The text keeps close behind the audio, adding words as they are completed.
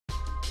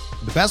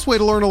The best way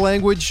to learn a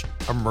language?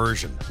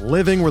 Immersion.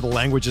 Living where the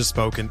language is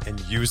spoken and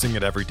using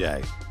it every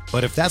day.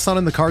 But if that's not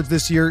in the cards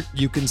this year,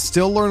 you can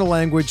still learn a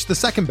language the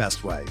second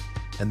best way,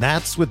 and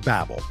that's with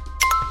Babbel.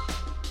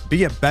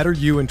 Be a better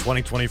you in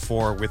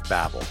 2024 with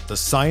Babbel, the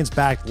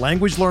science-backed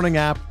language learning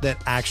app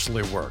that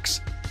actually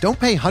works. Don't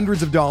pay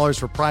hundreds of dollars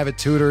for private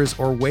tutors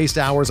or waste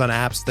hours on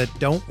apps that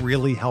don't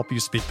really help you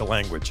speak the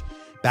language.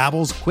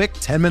 Babbel's quick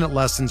 10-minute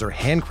lessons are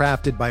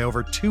handcrafted by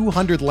over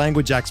 200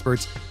 language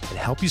experts and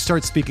help you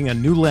start speaking a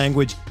new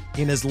language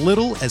in as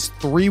little as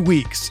 3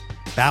 weeks.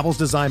 Babbel's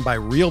designed by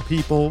real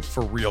people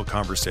for real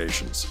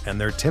conversations,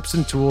 and their tips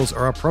and tools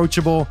are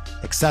approachable,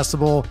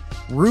 accessible,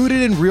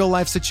 rooted in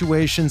real-life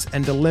situations,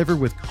 and delivered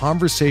with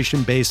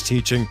conversation-based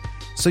teaching,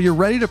 so you're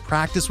ready to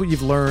practice what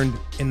you've learned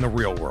in the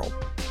real world.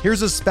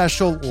 Here's a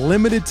special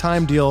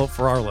limited-time deal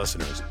for our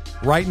listeners.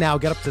 Right now,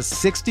 get up to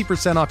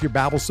 60% off your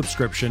Babbel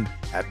subscription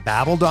at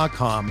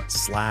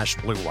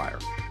babbel.com/Blue Wire.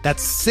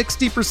 That's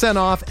 60%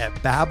 off at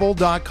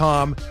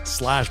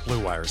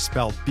babbel.com/Blue Wire,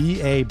 spelled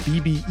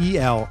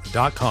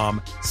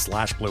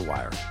BABBEL.com/Blue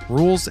Wire.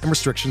 Rules and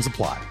restrictions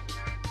apply.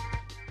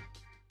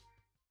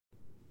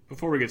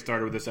 Before we get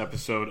started with this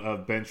episode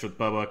of Bench with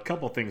Bubba, a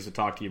couple things to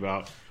talk to you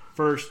about.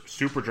 First,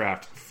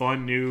 SuperDraft,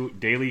 fun new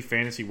daily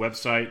fantasy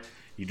website.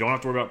 You don't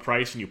have to worry about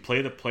price, and you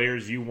play the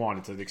players you want.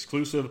 It's an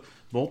exclusive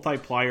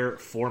multiplier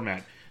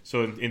format.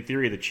 So in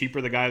theory, the cheaper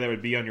the guy that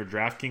would be on your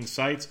DraftKings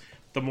sites,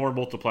 the more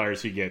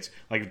multipliers he gets.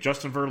 Like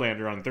Justin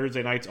Verlander on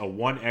Thursday nights, a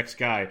 1x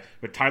guy,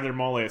 but Tyler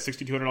Mahle at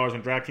 $6,200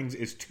 on DraftKings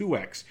is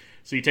 2x.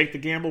 So you take the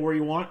gamble where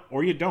you want,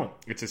 or you don't.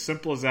 It's as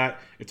simple as that.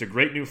 It's a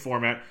great new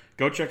format.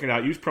 Go check it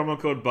out. Use promo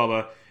code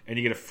BUBBA, and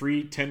you get a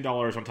free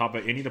 $10 on top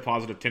of any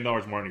deposit of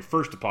 $10 more on your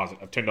first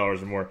deposit of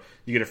 $10 or more.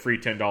 You get a free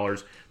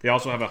 $10. They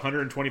also have a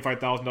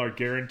 $125,000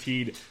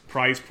 guaranteed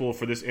prize pool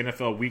for this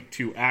NFL Week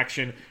 2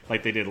 action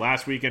like they did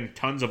last weekend.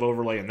 Tons of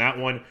overlay in that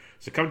one.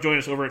 So come join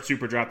us over at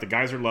SuperDraft. The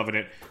guys are loving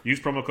it. Use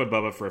promo code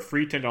BUBBA for a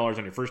free $10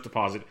 on your first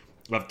deposit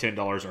of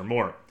 $10 or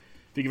more.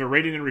 If you give a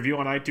rating and review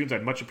on iTunes,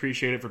 I'd much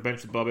appreciate it for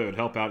Bench with Bubba. It would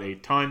help out a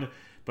ton.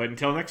 But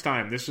until next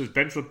time, this is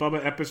Bench with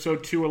Bubba,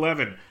 episode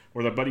 211,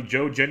 with our buddy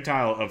Joe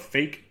Gentile of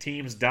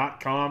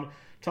FakeTeams.com,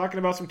 talking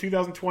about some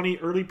 2020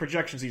 early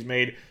projections he's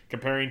made,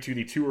 comparing to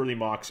the 2 early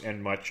mocks,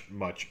 and much,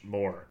 much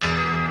more.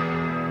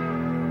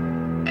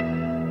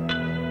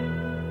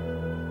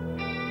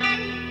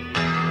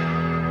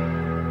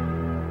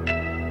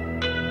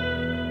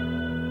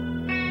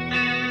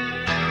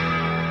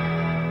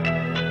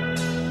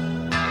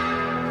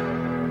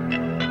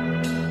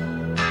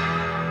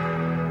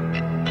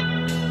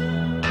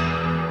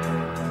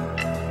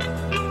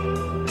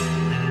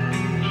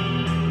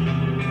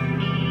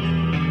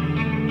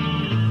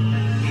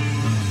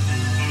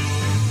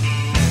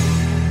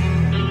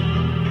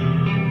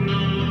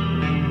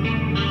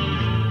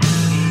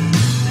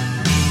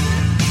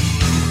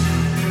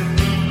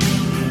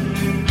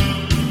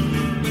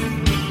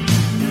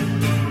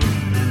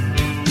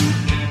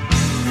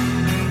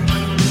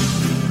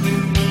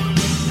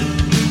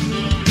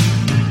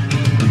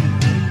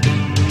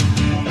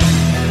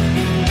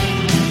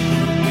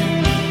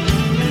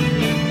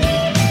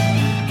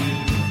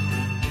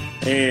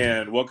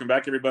 Welcome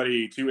back,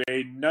 everybody, to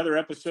another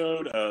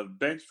episode of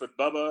Bench with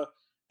Bubba,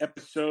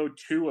 episode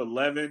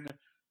 211.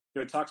 We're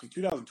going to talk some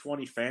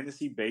 2020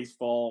 fantasy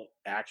baseball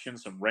action,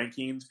 some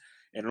rankings.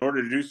 And in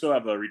order to do so, I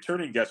have a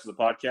returning guest of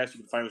the podcast. You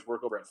can find his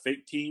work over at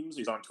Fake Teams.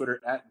 He's on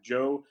Twitter at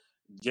Joe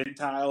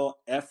Gentile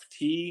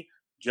FT.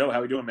 Joe, how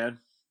are you doing, man?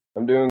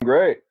 I'm doing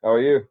great. How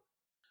are you?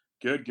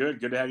 Good. Good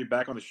to have you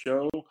back on the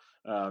show.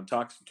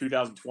 Talk some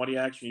 2020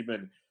 action. You've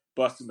been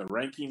busting the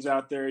rankings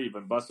out there. You've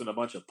been busting a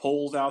bunch of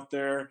polls out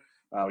there.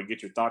 We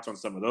get your thoughts on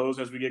some of those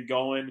as we get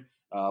going.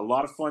 A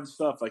lot of fun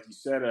stuff, like you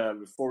said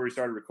before we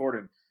started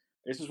recording.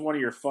 This is one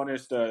of your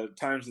funnest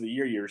times of the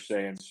year, you were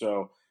saying.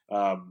 So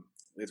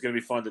it's going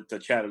to be fun to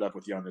chat it up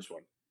with you on this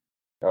one.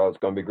 Oh, it's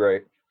going to be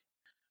great.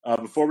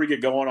 Before we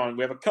get going on,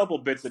 we have a couple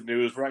bits of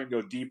news. We're not going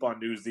to go deep on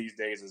news these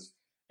days as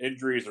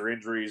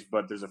injuries,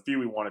 but there's a few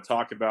we want to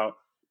talk about.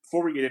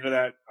 Before we get into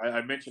that,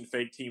 I mentioned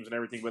Fake Teams and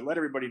everything, but let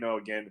everybody know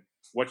again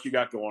what you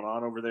got going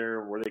on over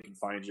there, where they can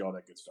find you, all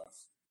that good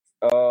stuff.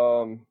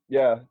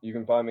 Yeah, you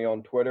can find me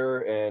on Twitter,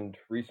 and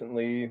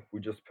recently we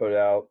just put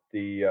out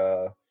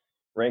the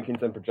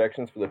rankings and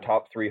projections for the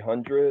top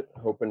 300,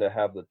 hoping to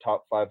have the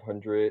top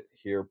 500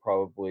 here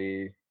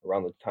probably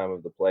around the time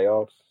of the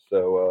playoffs.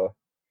 So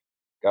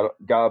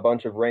got a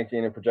bunch of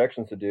ranking and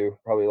projections to do,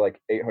 probably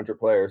like 800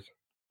 players.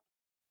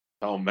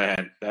 Oh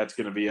man, that's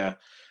going to be a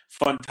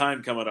fun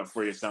time coming up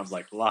for you. Sounds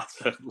like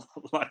lots,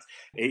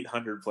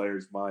 800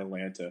 players, my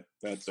Lanta.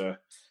 That's a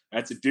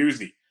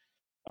doozy.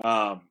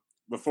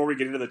 Before we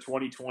get into the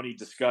 2020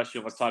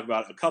 discussion, let's talk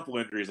about a couple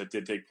injuries that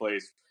did take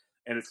place.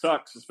 And it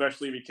sucks,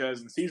 especially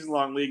because in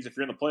season-long leagues, if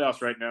you're in the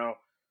playoffs right now,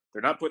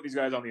 they're not putting these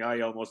guys on the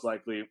IL most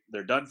likely.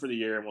 They're done for the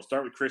year. And we'll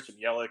start with Christian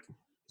Yelich.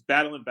 He's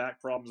battling back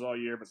problems all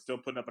year, but still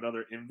putting up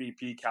another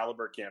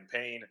MVP-caliber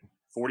campaign.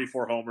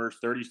 44 homers,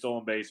 30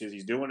 stolen bases.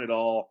 He's doing it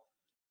all.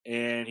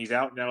 And he's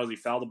out now as he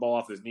fouled the ball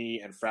off his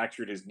knee and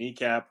fractured his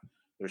kneecap.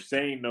 They're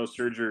saying no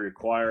surgery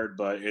required,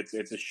 but it's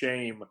a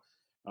shame.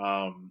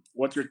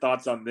 What's your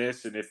thoughts on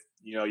this? And if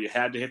you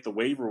had to hit the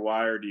waiver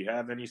wire, do you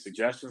have any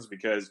suggestions?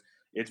 Because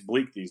it's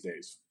bleak these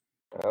days.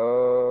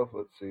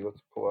 Let's see.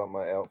 Let's pull out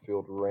my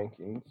outfield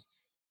rankings.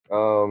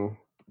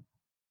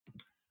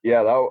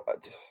 Yeah,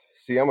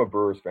 I'm a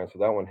Brewers fan, so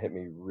that one hit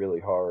me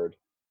really hard.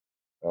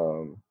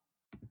 But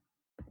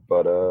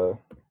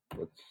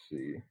let's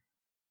see.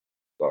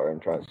 Sorry, I'm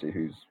trying to see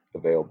who's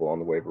available on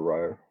the waiver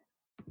wire.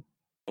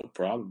 No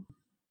problem.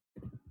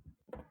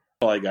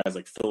 Probably guys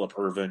like Phillip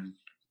Ervin,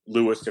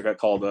 Lewis that got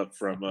called up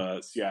from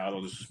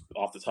Seattle. Just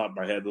off the top of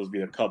my head, those would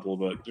be a couple,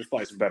 but there's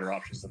probably some better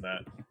options than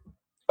that.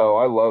 Oh,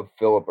 I love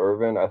Phillip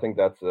Ervin. I think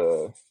that's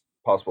a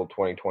possible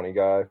 2020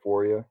 guy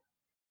for you.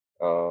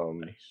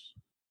 Nice.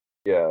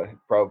 Yeah,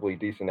 probably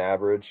decent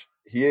average.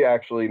 He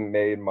actually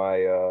made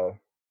my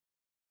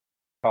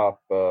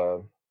top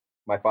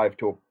my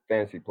 5-tool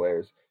fantasy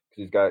players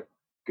because he's got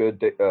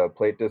good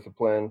plate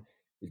discipline.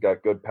 He's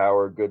got good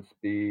power, good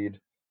speed,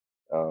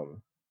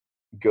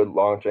 good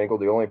launch angle.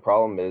 The only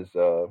problem is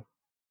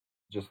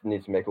just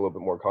needs to make a little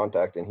bit more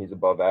contact, and he's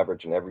above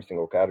average in every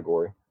single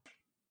category.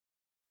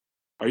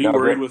 Are you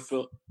worried with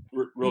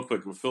real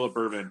quick with Phillip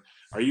Ervin?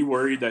 Are you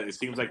worried that it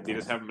seems like they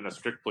just have him in a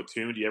strict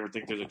platoon? Do you ever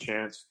think there's a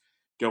chance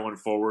going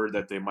forward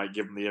that they might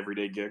give him the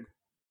everyday gig?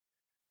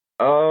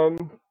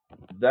 The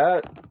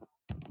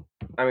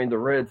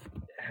Reds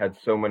had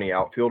so many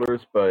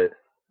outfielders, but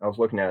I was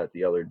looking at it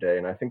the other day,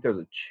 and I think there's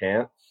a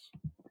chance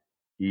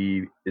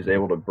he is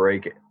able to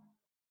break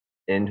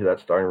into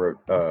that starting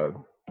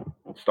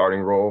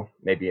role,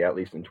 maybe at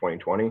least in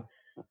 2020.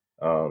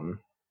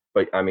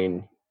 But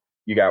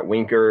you got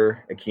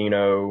Winker,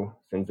 Aquino,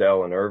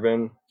 Senzel, and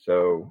Ervin,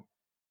 so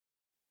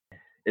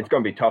it's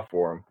going to be tough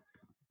for him.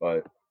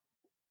 But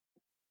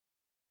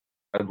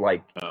I'd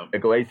like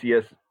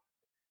Iglesias.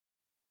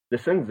 The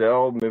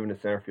Senzel moving to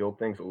center field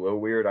thing's a little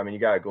weird. You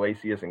got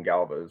Iglesias and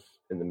Galvez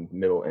in the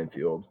middle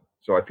infield,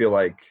 so I feel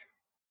like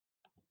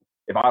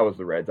if I was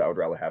the Reds, I would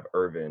rather have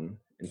Ervin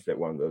instead of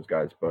one of those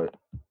guys. But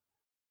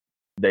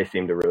they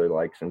seem to really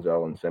like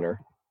Senzel in center.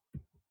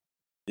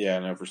 Yeah,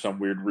 no, for some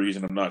weird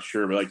reason, I'm not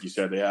sure. But like you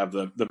said, they have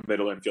the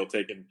middle infield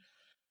taken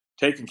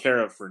care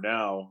of for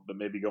now. But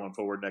maybe going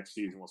forward next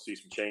season, we'll see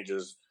some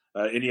changes.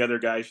 Any other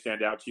guys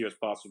stand out to you as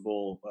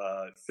possible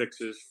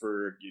fixes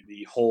for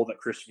the hole that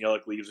Christian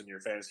Yelich leaves in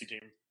your fantasy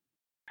team?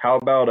 How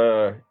about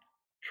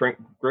Trent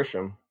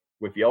Grisham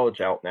with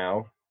Yelich out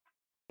now?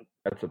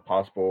 That's a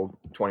possible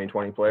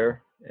 2020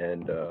 player,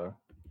 and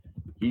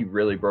he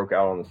really broke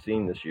out on the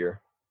scene this year.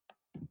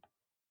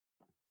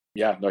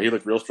 Yeah, no, he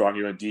looked real strong.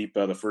 He went deep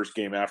the first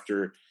game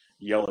after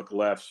Yelich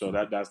left, so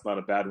that's not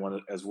a bad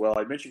one as well.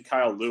 I mentioned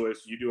Kyle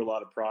Lewis. You do a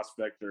lot of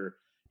prospect or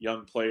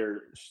young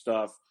player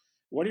stuff.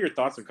 What are your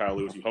thoughts on Kyle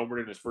Lewis? He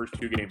homered in his first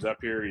 2 games up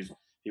here.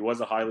 He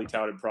was a highly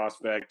touted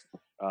prospect,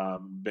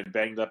 been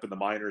banged up in the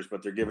minors,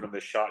 but they're giving him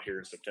this shot here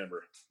in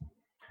September.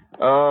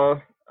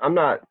 I'm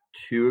not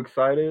too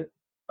excited.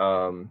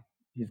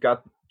 He's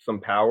got some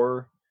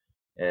power,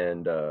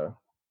 and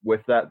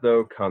with that,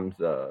 though, comes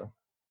a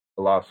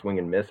lot of swing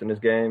and miss in his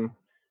game.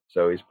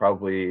 So he's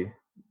probably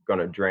going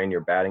to drain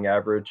your batting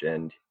average,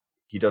 and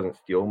he doesn't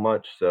steal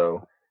much.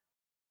 So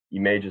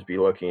you may just be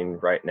looking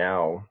right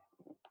now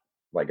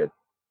like a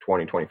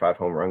 20-25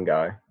 home run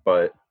guy.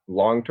 But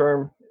long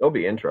term, it'll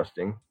be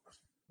interesting.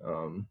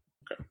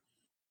 Okay.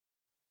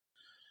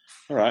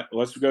 All right.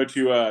 Let's go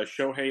to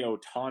Shohei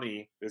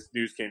Ohtani. This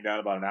news came down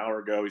about an hour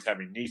ago. He's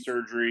having knee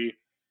surgery.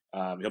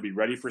 He'll be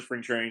ready for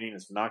spring training.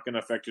 It's not going to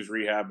affect his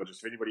rehab, but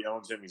just if anybody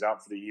owns him, he's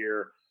out for the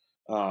year.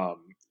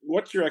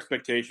 What's your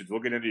expectations?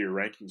 We'll get into your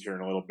rankings here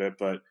in a little bit,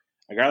 but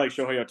a guy like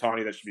Shohei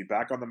Ohtani that should be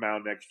back on the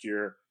mound next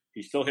year.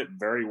 He still hit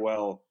very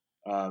well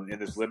in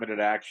this limited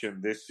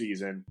action this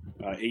season.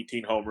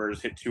 18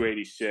 homers, hit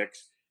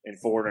 286 in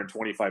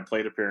 425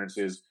 plate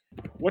appearances.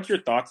 What's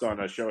your thoughts on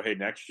Shohei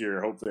next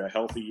year? Hopefully a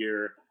healthy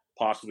year,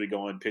 possibly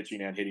going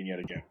pitching and hitting yet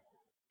again.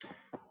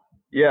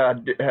 Yeah.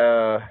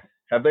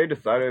 Have they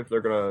decided if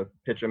they're going to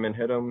pitch him and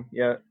him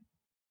yet?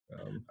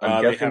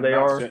 I'm guessing they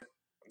are.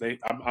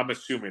 I'm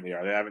assuming they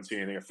are. They haven't seen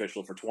anything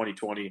official for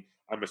 2020.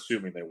 I'm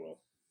assuming they will.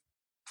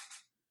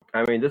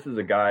 This is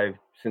a guy,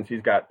 since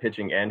he's got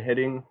pitching and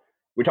hitting,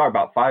 we talk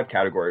about 5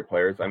 category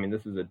players.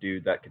 This is a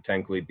dude that could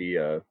technically be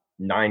a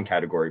 9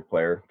 category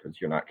player because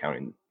you're not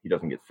counting, he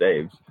doesn't get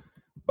saves.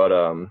 But,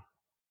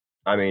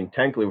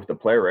 technically with the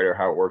player rater,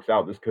 how it works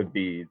out, this could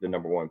be the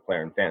number 1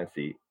 player in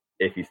fantasy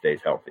if he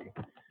stays healthy.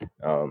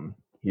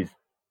 He's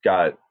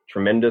got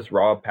tremendous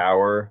raw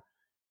power.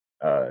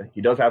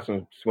 He does have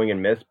some swing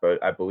and miss,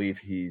 but I believe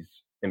he's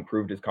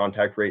improved his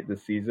contact rate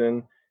this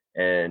season,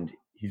 and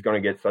he's going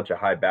to get such a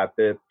high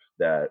BABIP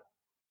that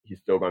he's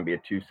still going to be a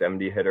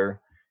 270 hitter.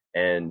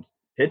 And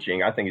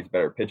pitching, I think he's a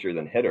better pitcher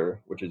than hitter,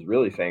 which is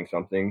really saying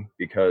something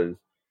because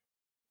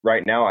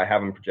right now I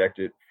have him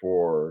projected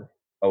for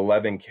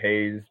 11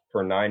 Ks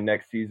per 9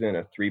 next season,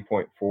 a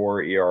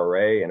 3.4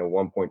 ERA, and a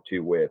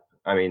 1.2 WHIP.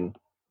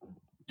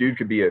 Dude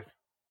could be a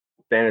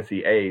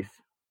fantasy ace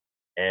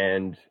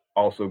and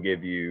also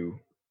give you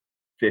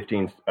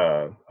 15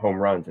 home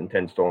runs and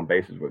 10 stolen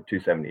bases with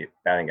 270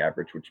 batting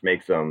average, which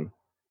makes him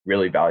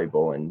really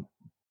valuable in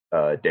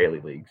daily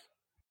leagues.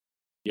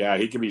 Yeah,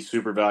 he can be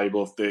super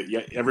valuable.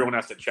 Everyone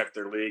has to check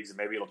their leagues, and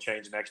maybe it'll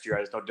change next year.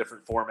 There's no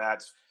different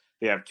formats.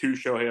 They have 2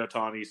 Shohei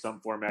Ohtani. Some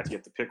formats you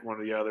have to pick one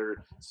or the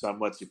other. Some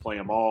lets you play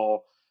them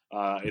all.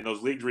 In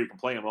those leagues where you can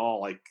play them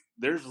all, like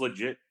there's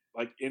legit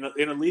like in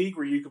a league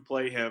where you can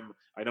play him.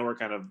 I know we're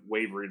kind of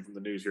wavering from the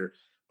news here,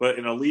 but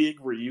in a league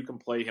where you can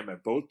play him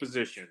at both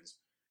positions,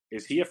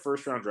 is he a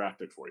first-round draft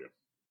pick for you?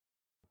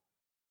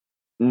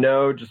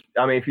 No,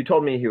 if you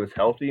told me he was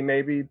healthy,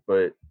 maybe,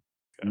 but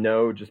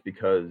no, just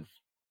because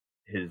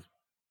his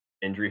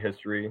injury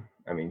history.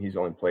 I mean, he's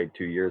only played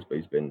 2 years, but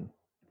he's been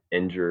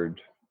injured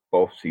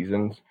both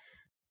seasons.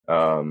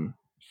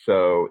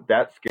 So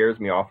that scares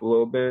me off a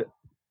little bit.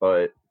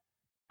 But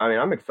I mean,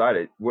 I'm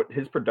excited. What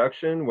his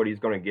production, what he's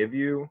going to give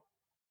you,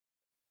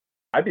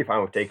 I'd be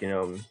fine with taking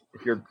him.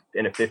 If you're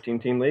in a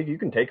 15-team league, you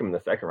can take him in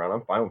the second round.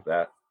 I'm fine with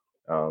that,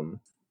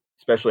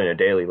 especially in a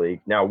daily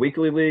league. Now,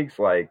 weekly leagues,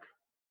 like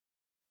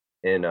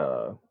in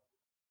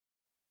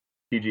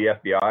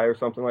PGFBI or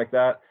something like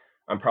that,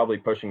 I'm probably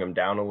pushing him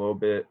down a little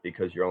bit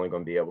because you're only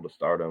going to be able to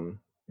start him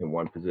in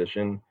one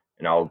position,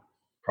 and I'll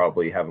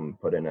probably have him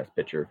put in as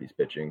pitcher if he's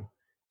pitching.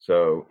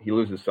 So he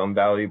loses some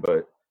value,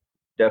 but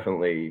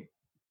definitely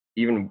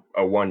even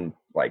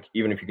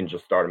if you can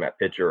just start him at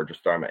pitcher or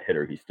just start him at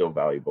hitter, he's still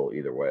valuable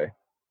either way.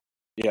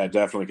 Yeah,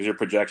 definitely, because your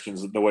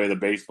projections, the way the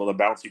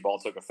bouncy ball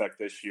took effect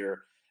this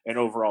year, and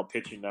overall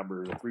pitching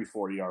numbers, a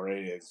 3.40 ERA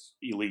is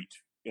elite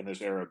in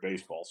this era of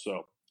baseball.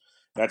 So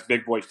that's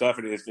big boy stuff,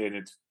 and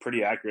it's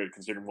pretty accurate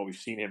considering what we've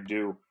seen him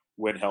do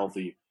when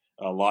healthy.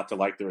 A lot to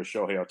like there is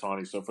Shohei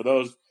Ohtani. So for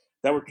those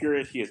that were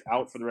curious, he is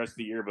out for the rest of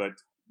the year, but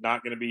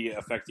not going to be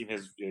affecting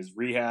his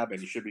rehab,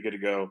 and he should be good to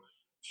go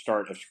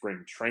start of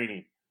spring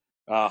training.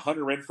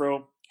 Hunter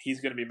Renfroe,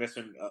 he's going to be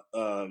missing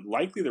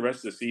likely the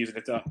rest of the season.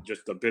 It's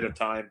just a bit of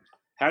time.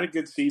 Had a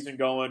good season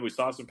going. We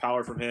saw some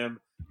power from him.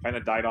 Kind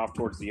of died off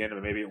towards the end,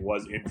 but maybe it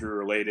was injury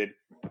related.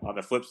 On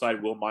the flip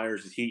side, Will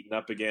Myers is heating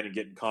up again and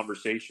getting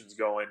conversations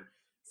going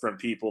from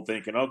people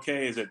thinking,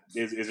 okay, is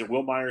it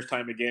Will Myers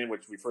time again?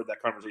 Which we've heard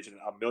that conversation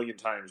a million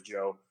times,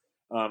 Joe.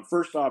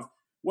 First off,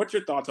 what's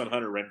your thoughts on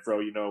Hunter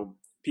Renfroe? You know,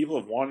 people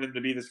have wanted him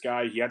to be this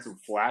guy. He had some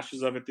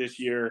flashes of it this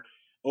year.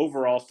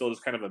 Overall, still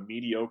just kind of a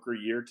mediocre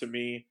year to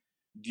me.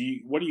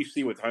 What do you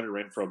see with Hunter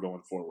Renfroe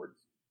going forward?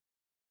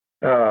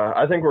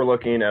 I think we're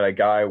looking at a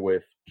guy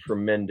with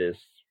tremendous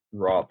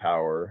raw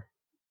power,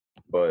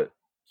 but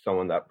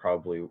someone that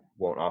probably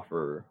won't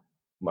offer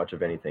much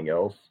of anything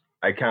else.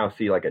 I kind of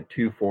see like a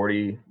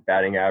 240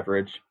 batting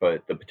average,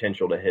 but the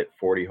potential to hit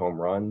 40 home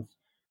runs.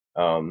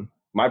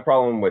 My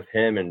problem with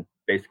him and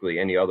basically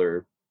any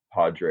other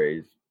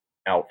Padres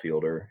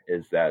outfielder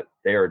is that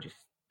they are just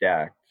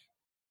stacked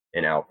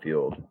in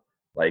outfield.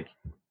 Like,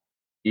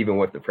 even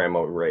with the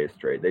Franmil Reyes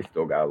trade, they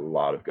still got a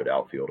lot of good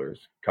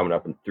outfielders coming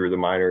up and through the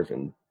minors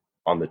and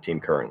on the team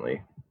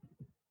currently.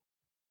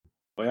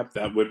 Well, yep,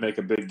 that would make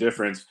a big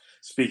difference.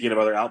 Speaking of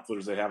other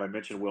outfielders they have, I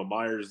mentioned Will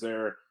Myers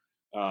there.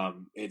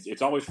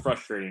 It's always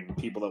frustrating,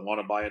 people that want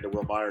to buy into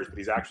Will Myers, but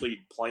he's actually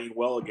playing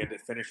well again to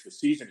finish the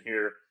season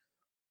here.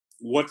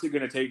 What's it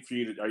going to take for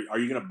you are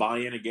you going to buy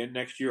in again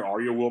next year?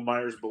 Are you a Will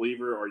Myers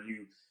believer? Or are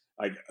you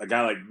like a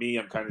guy like me?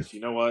 I'm kind of, you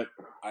know what?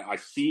 I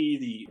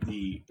see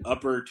the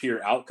upper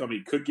tier outcome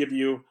he could give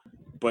you,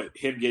 but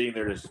him getting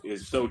there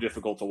is so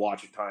difficult to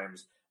watch at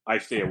times. I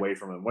stay away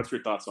from him. What's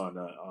your thoughts on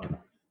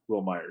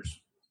Will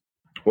Myers?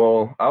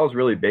 Well, I was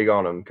really big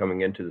on him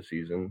coming into the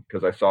season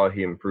because I saw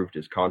he improved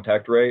his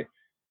contact rate.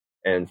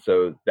 And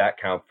so that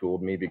kind of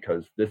fooled me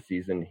because this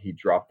season he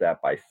dropped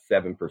that by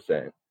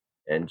 7%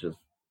 and just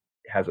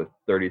has a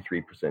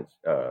 33%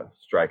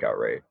 strikeout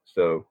rate.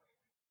 So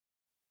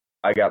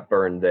I got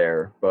burned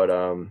there. But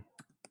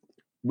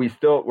we're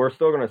still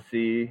going to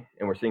see,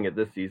 and we're seeing it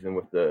this season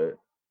with the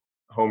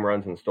home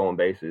runs and stolen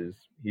bases.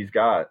 He's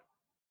got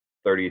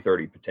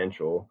 30-30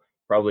 potential.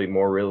 Probably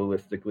more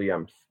realistically,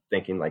 I'm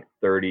thinking like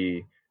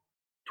 30-20,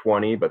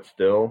 but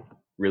still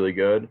really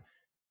good.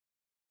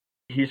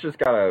 He's just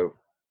got to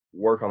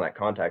work on that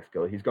contact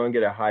skill. He's going to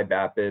get a high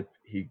BABIP.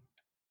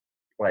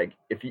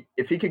 If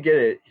he could get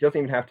it, he doesn't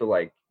even have to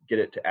like get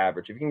it to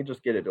average. If he can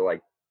just get it to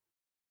like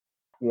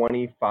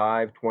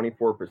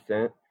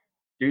 25-24%,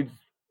 dude's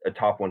a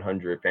top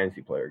 100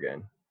 fantasy player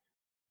again.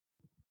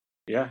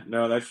 Yeah,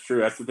 no, that's true.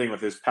 That's the thing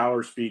with his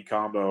power speed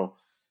combo.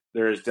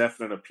 There is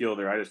definite appeal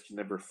there. I just can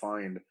never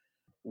find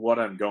what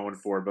I'm going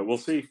for, but we'll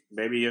see.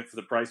 Maybe if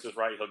the price is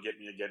right, he'll get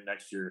me again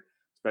next year,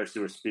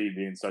 especially with speed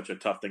being such a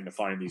tough thing to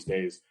find these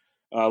days.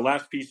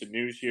 Last piece of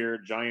news here,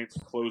 Giants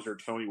closer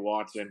Tony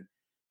Watson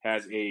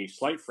has a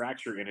slight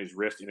fracture in his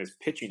wrist in his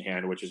pitching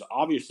hand, which is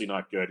obviously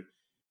not good.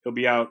 He'll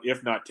be out,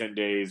 if not 10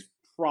 days,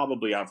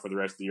 probably out for the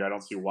rest of the year. I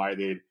don't see why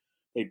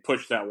they'd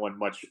push that one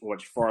much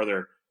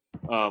farther.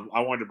 I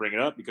wanted to bring it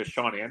up because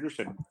Sean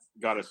Anderson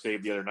got a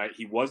save the other night.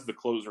 He was the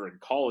closer in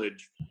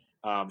college.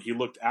 He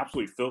looked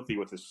absolutely filthy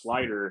with his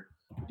slider.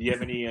 Do you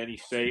have any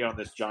say on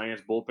this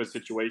Giants bullpen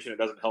situation? It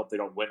doesn't help they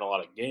don't win a lot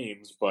of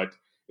games, but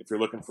if you're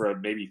looking for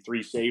maybe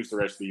 3 saves the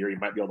rest of the year, you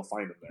might be able to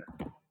find them there.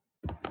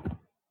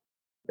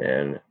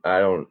 And I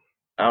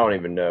don't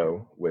even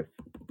know with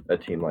a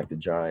team like the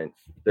Giants.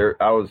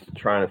 I was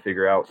trying to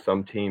figure out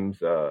some teams'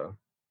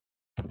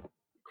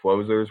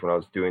 closers when I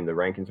was doing the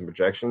rankings and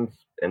projections,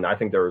 and I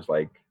think there was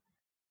like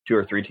 2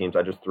 or 3 teams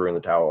I just threw in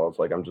the towel. I was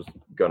like, I'm just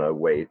gonna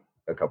wait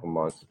a couple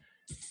months.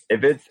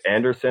 If it's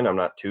Anderson, I'm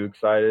not too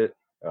excited.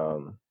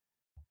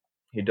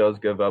 He does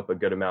give up a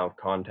good amount of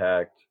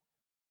contact.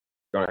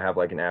 Going to have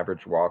like an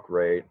average walk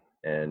rate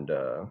and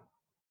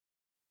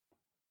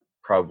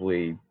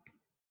probably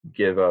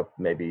give up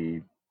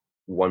maybe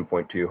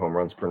 1.2 home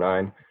runs per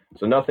 9.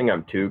 So nothing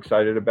I'm too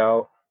excited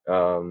about.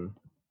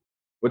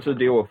 What's the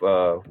deal with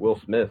Will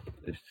Smith?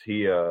 Is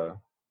he?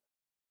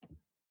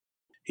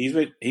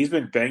 He's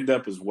been banged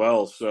up as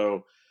well.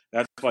 So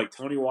that's like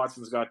Tony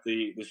Watson's got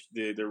the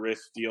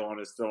wrist deal on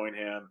his throwing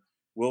hand.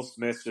 Will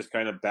Smith's just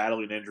kind of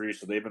battling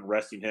injuries, so they've been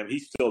resting him. He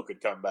still could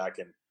come back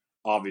and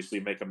obviously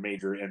make a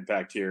major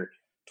impact here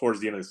towards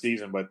the end of the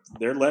season, but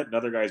they're letting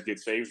other guys get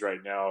saves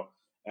right now.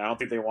 And I don't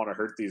think they want to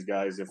hurt these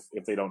guys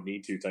if they don't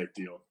need to type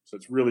deal. So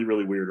it's really,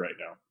 really weird right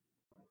now.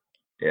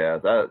 Yeah,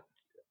 that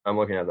I'm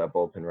looking at that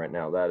bullpen right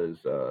now. That is,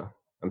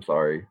 I'm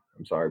sorry,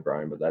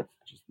 Brian, but that's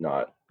just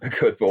not a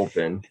good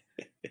bullpen.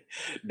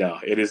 No,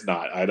 it is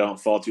not. I don't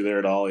fault you there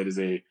at all. It is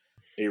a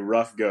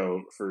rough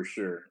go for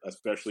sure,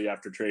 especially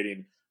after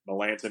trading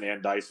Melanson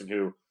and Dyson,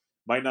 who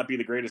might not be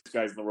the greatest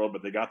guys in the world,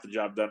 but they got the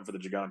job done for the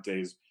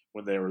Gigantes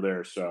when they were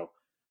there. So,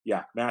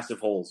 yeah, massive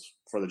holes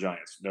for the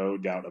Giants, no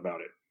doubt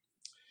about it.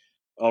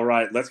 All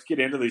right, let's get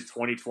into these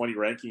 2020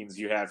 rankings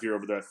you have here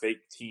over there at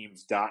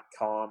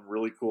faketeams.com.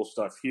 Really cool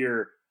stuff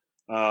here.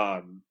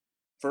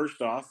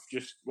 First off,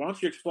 just why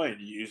don't you explain?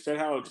 You said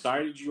how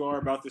excited you are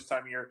about this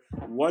time of year.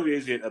 What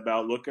is it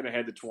about looking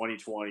ahead to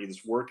 2020,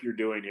 this work you're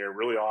doing here,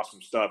 really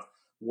awesome stuff.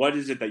 What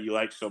is it that you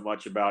like so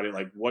much about it?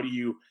 Like, what do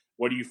you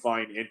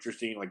find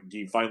interesting? Like, do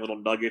you find little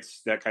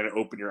nuggets that kind of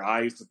open your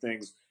eyes to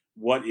things?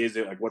 What is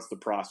it? Like, what's the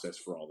process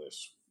for all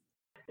this?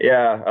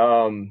 Yeah,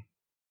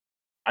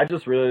 I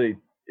just really,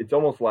 it's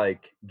almost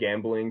like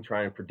gambling,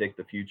 trying to predict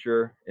the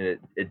future. And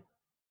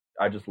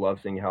I just love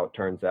seeing how it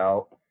turns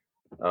out.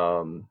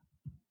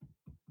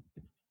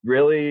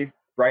 Really,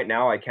 right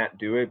now I can't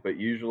do it, but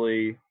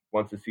usually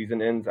once the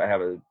season ends, I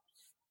have a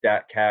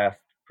StatCast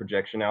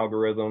projection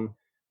algorithm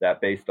that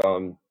based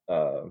on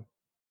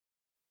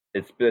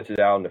it spits it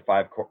out into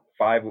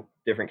five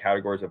different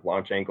categories of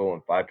launch angle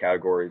and 5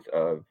 categories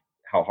of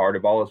how hard a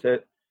ball is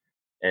hit.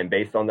 And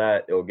based on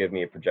that, it'll give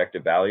me a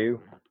projected value.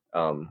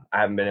 I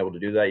haven't been able to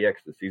do that yet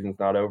because the season's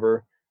not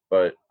over,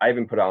 but I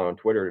even put out on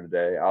Twitter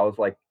today. I was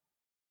like,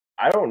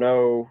 I don't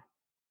know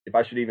if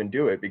I should even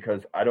do it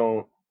because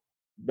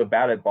the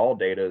batted ball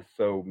data is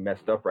so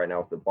messed up right now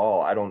with the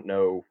ball. I don't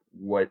know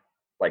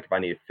if I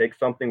need to fix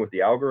something with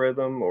the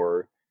algorithm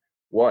or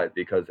what,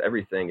 because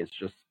everything is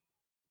just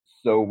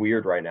so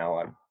weird right now.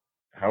 I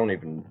don't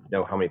even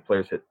know how many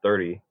players hit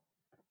 30.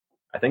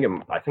 I think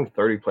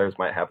 30 players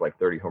might have like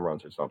 30 home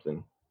runs or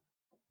something.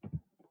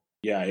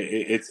 Yeah,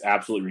 it's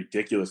absolutely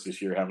ridiculous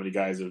this year how many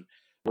guys have.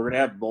 We're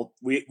gonna have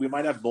we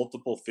might have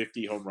multiple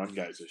 50 home run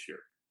guys this year.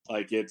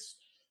 Like it's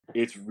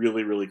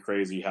really, really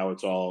crazy how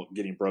it's all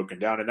getting broken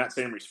down. In that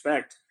same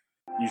respect,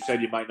 you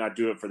said you might not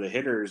do it for the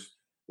hitters.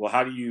 Well,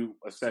 how do you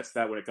assess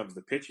that when it comes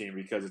to pitching?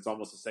 Because it's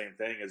almost the same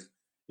thing as,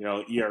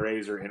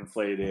 ERAs are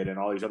inflated and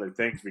all these other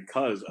things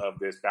because of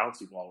this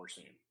bouncy ball we're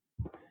seeing.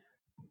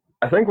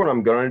 I think what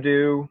I'm going to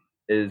do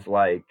is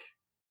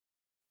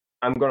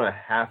I'm going to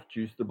half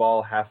juice the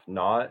ball, half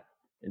not,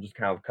 and just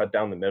kind of cut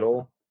down the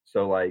middle.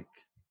 So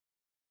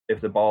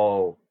if the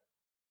ball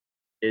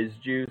is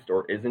juiced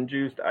or isn't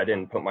juiced, I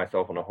didn't put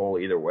myself in a hole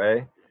either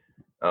way.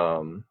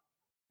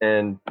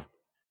 And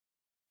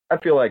I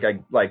feel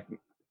like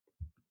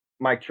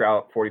Mike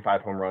Trout,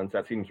 45 home runs,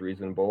 that seems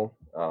reasonable.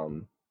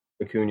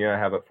 Acuna, I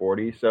have at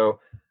 40. So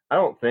I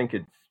don't think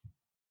it's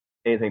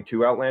anything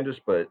too outlandish,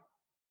 but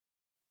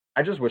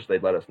I just wish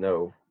they'd let us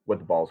know what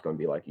the ball is going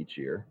to be like each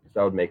year. So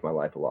that would make my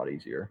life a lot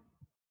easier.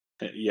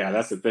 Yeah,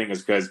 that's the thing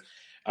is because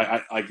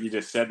I like you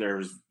just said, there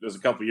was a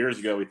couple years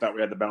ago, we thought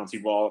we had the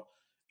bouncy ball.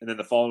 And then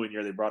the following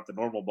year, they brought the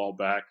normal ball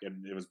back,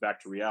 and it was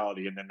back to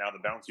reality. And then now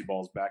the bouncy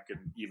ball is back in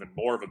even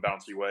more of a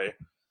bouncy way.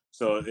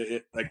 So,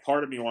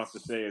 part of me wants to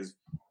say is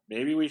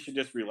maybe we should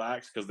just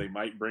relax because they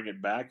might bring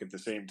it back. At the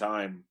same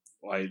time,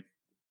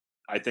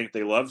 I think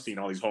they love seeing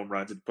all these home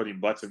runs and putting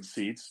butts in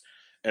seats,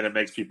 and it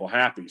makes people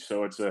happy.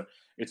 So it's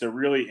a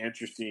really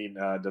interesting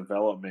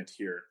development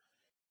here.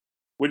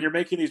 When you're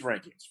making these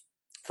rankings,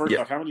 first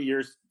off, how many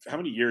years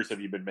have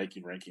you been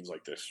making rankings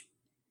like this?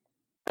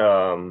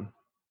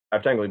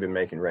 I've technically been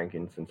making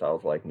rankings since I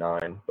was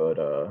 9,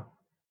 but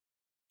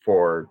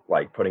for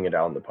putting it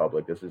out in the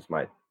public, this is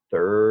my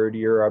 3rd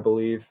year, I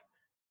believe.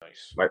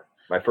 Nice.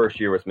 My first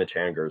year was Mitch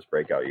Haniger's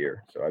breakout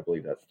year, so I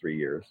believe that's 3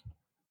 years.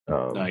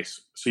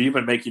 Nice. So you've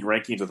been making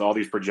rankings with all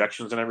these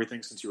projections and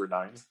everything since you were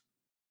 9?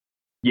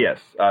 Yes,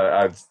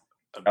 I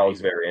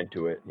was very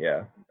into it.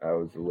 Yeah, I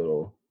was a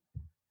little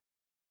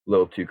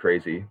little too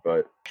crazy,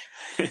 but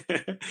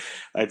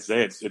I'd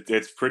say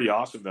it's pretty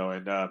awesome though,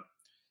 and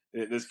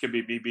this could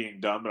be me being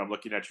dumb, but I'm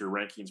looking at your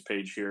rankings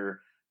page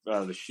here.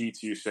 The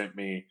sheets you sent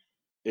me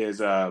is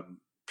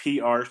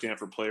PR stand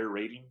for player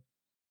rating.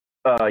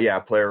 Yeah,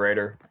 player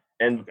rater.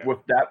 And Okay. with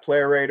that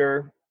player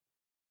rater,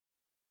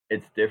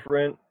 it's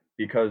different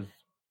because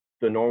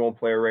the normal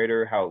player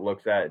rater, how it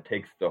looks at it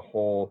takes the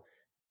whole.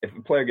 If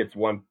a player gets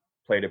one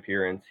plate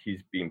appearance,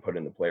 he's being put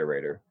in the player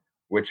rater,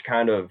 which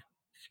kind of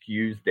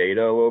skews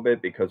data a little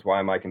bit because why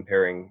am I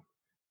comparing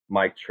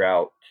Mike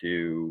Trout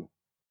to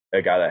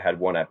a guy that had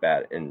one at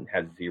bat and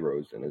has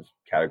zeros in his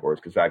categories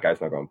because that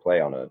guy's not going to play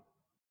on a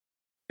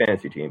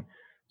fantasy team.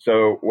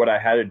 So what I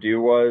had to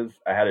do was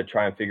I had to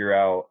try and figure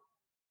out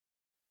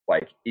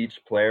like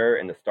each player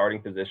in the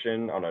starting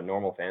position on a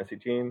normal fantasy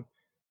team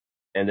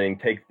and then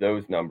take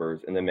those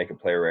numbers and then make a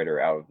player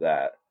rater out of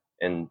that.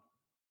 And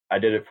I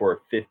did it for a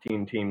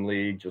 15 team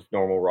league, just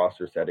normal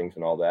roster settings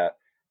and all that.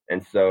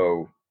 And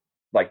so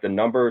like the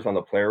numbers on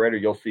the player rater,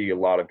 you'll see a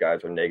lot of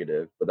guys are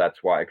negative, but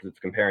that's why, because it's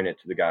comparing it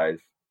to the guys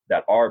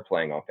that are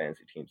playing on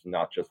fantasy teams,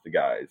 not just the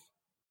guys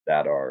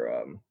that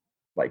are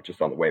like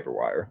just on the waiver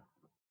wire.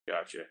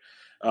 Gotcha.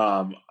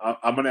 I'm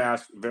going to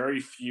ask very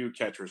few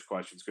catchers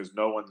questions because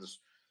no one's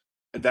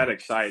that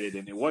excited,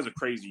 and it was a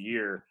crazy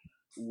year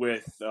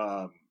with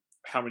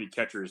how many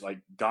catchers like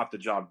got the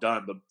job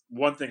done. But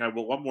one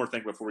more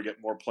thing before we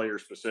get more player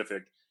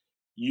specific.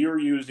 You're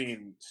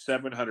using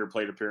 700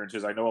 plate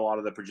appearances. I know a lot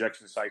of the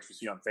projection sites we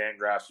see on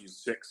Fangraphs use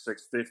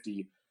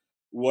 650.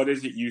 What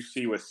is it you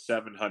see with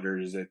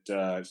 700? Is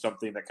it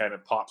something that kind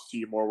of pops to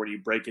you more when you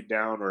break it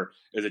down, or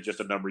is it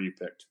just a number you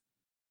picked?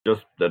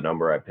 Just the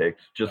number I picked,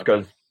 just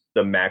because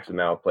the max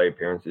amount of play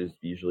appearances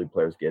usually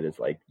players get is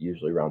like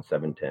usually around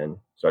 710.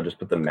 So I just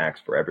put the max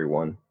for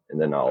everyone, and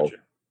then I'll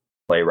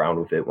play around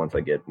with it once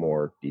I get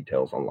more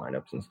details on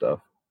lineups and stuff.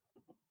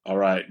 All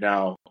right.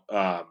 Now,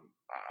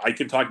 I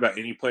can talk about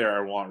any player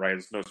I want, right?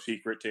 It's no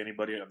secret to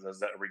anybody. Are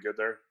we good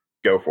there?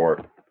 Go for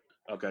it.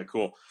 Okay,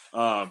 cool.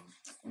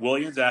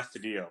 Willians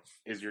Astudillo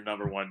is your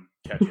number one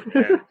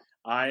catcher.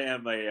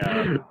 And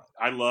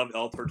I love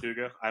El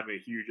Tortuga. I'm a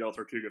huge El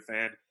Tortuga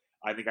fan.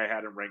 I think I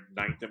had him ranked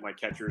 9th in my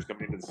catchers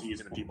coming into the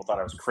season, and people thought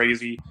I was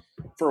crazy.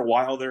 For a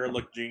while there, it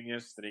looked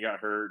genius. Then he got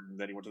hurt, and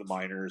then he went to the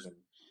minors. And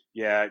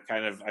yeah,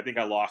 I think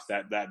I lost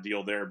that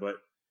deal there. But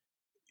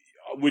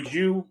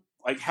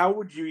how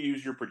would you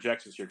use your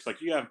projections here? Because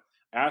like you have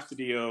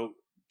Astudillo,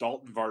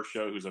 Dalton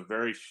Varsho, who's a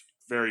very,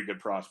 very good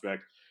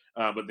prospect.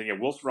 But then you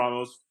have Wilson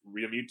Ramos,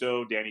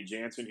 Realmuto, Danny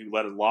Jansen, who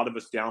let a lot of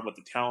us down, but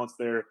the talent's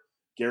there.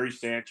 Gary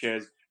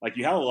Sanchez. Like,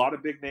 you have a lot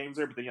of big names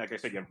there, but then, like I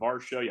said, you have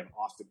Varsho, you have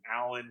Austin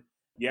Allen.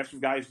 You have some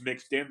guys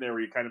mixed in there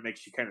where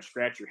makes you kind of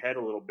scratch your head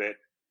a little bit.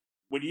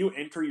 When you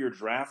enter your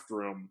draft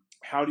room,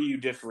 how do you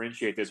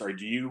differentiate this? Or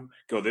do you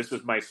go, this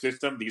is my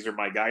system, these are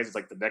my guys, it's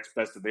like the next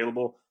best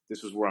available,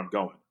 this is where I'm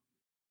going?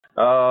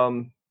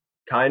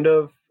 Kind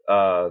of.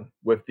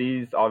 With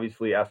these,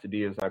 obviously,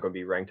 Astudillo is not going to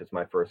be ranked as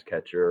my first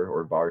catcher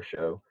or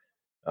Varsho.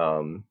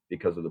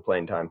 Because of the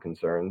playing time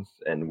concerns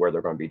and where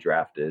they're going to be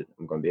drafted.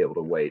 I'm going to be able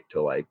to wait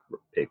till like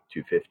pick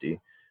 250.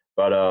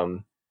 But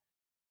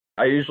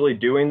I usually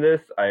doing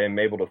this, I am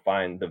able to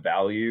find the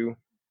value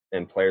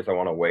in players I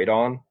want to wait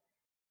on.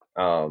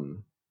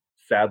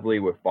 Sadly,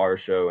 with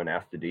Varsho and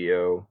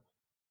Astudillo,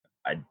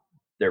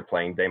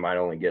 they might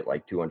only get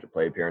like 200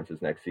 play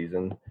appearances next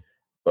season.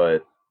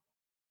 But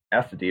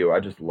Astudillo, I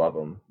just love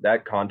him.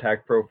 That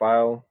contact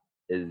profile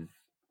is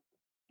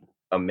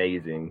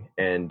amazing.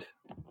 And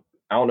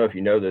I don't know if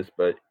you know this,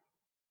 but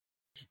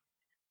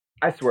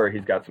I swear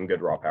he's got some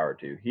good raw power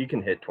too. He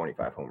can hit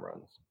 25 home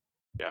runs.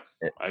 Yeah,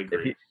 I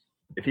agree.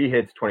 If he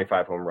hits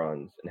 25 home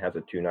runs and has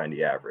a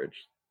 290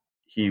 average,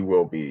 he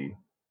will be,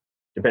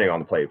 depending on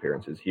the play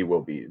appearances, he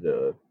will be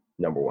the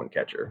number one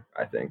catcher,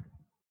 I think.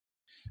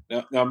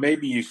 Now,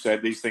 maybe you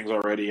said these things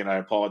already, and I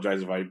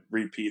apologize if I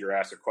repeat or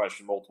ask a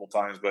question multiple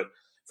times, but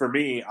for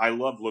me, I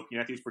love looking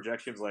at these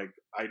projections. Like,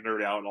 I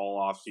nerd out all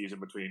off season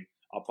between,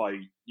 I'll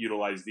probably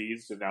utilize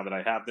these, and now that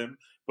I have them,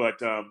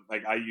 but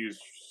like I use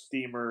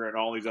Steamer and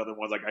all these other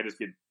ones. Like, I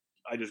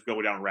just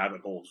go down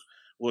rabbit holes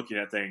looking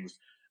at things.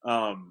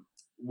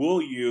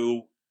 Will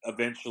you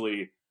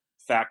eventually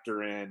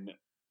factor in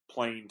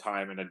playing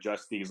time and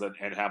adjust these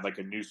and have like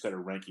a new set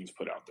of rankings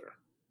put out there?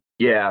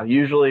 Yeah,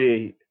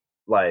 usually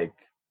like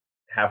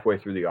halfway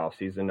through the off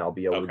season, I'll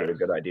be able to get a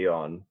good idea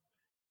on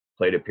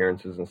plate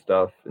appearances and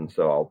stuff, and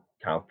so I'll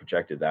kind of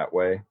project it that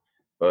way.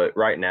 But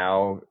right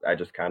now, I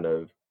just kind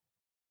of,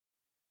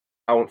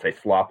 I won't say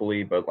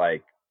sloppily, but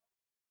like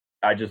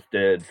I just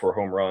did for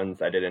home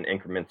runs, I did in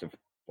increments of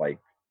like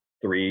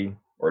 3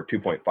 or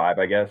 2.5,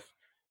 I guess.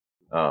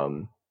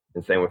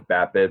 And same with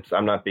BABIPs.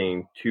 I'm not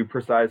being too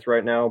precise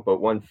right now,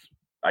 but once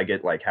I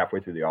get like halfway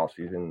through the off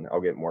season,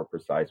 I'll get more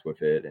precise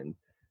with it, and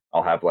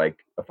I'll have like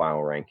a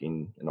final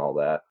ranking and all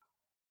that.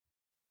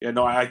 Yeah,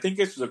 no, I think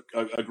this is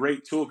a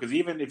great tool because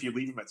even if you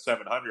leave them at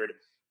 700,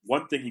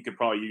 one thing you could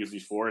probably use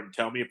these for, and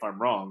tell me if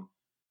I'm wrong,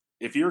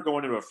 if you're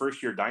going to a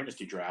first-year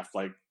dynasty draft,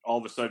 like all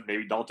of a sudden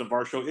maybe Dalton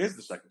Varsho is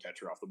the second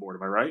catcher off the board.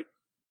 Am I right?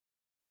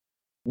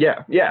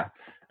 Yeah, yeah.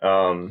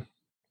 I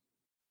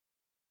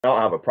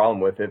don't have a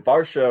problem with it.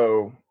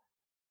 Varsho,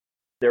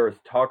 there was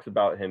talks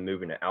about him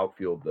moving to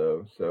outfield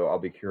though, so I'll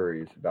be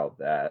curious about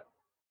that.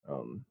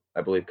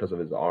 I believe because of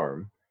his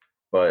arm,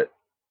 but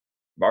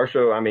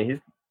Varsho, I mean, he's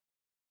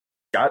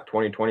got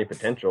 2020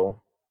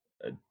 potential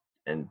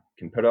and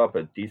can put up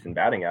a decent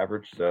batting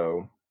average.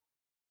 So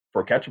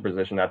for catcher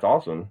position, that's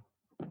awesome.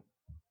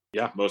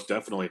 Yeah, most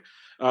definitely.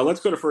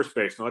 Let's go to first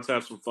base. Now let's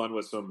have some fun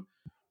with some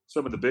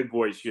of the big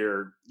boys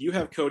here. You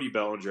have Cody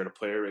Bellinger at a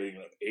player rating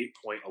of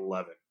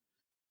 8.11.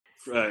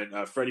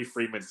 And Freddie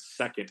Freeman's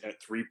second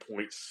at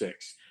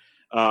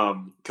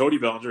 3.6. Cody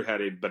Bellinger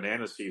had a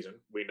banana season.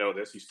 We know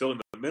this. He's still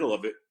in the middle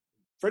of it.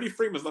 Freddie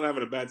Freeman's not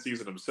having a bad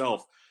season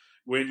himself.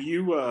 When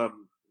you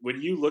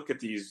look at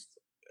these,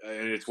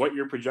 and it's what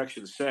your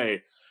projections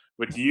say,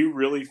 but do you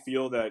really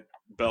feel that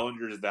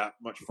Bellinger is that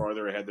much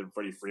farther ahead than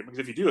Freddie Freeman? Because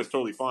if you do, it's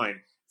totally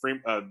fine.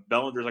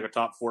 Bellinger's like a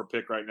top 4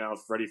 pick right now.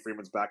 Freddie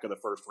Freeman's back in the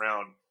first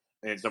round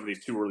in some of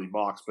these too early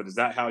mocks. But is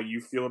that how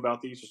you feel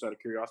about these, just out of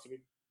curiosity?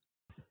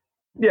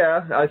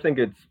 Yeah, I think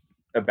it's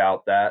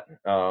about that.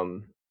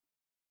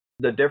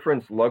 The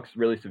difference looks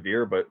really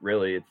severe, but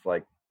really it's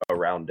like a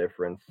round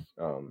difference.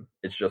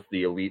 It's just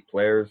the elite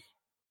players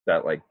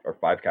that like are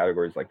 5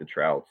 categories, like the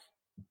Trouts,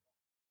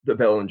 the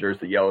Bellingers,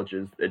 the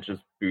Yeliches. It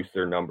just boosts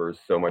their numbers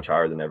so much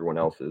higher than everyone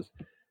else's.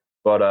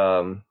 But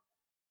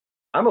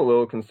I'm a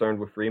little concerned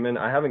with Freeman.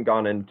 I haven't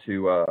gone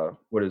into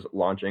what his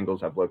launch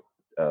angles have looked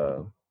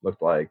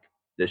like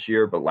this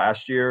year, but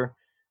last year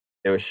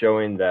it was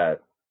showing that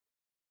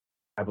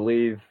I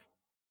believe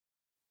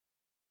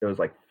it was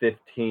like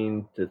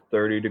 15 to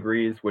 30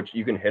 degrees, which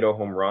you can hit a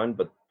home run,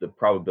 but the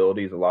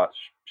probability is a lot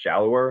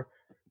shallower.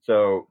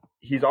 So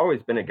he's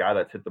always been a guy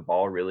that's hit the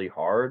ball really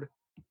hard,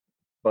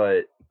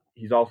 but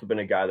he's also been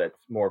a guy that's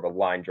more of a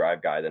line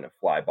drive guy than a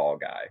fly ball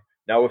guy.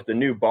 Now with the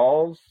new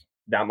balls,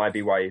 that might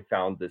be why he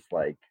found this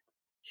like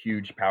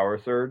huge power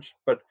surge,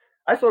 but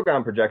I still got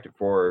him projected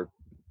for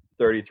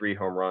 33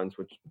 home runs,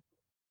 which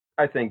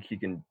I think he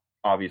can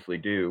obviously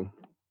do.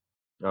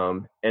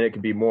 And it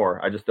could be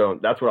more. I just don't.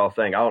 That's what I was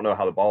saying. I don't know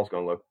how the ball's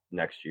going to look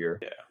next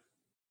year.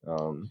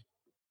 Yeah.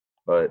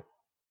 But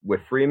with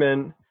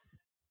Freeman,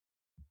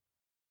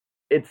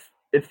 it's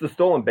the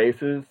stolen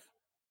bases,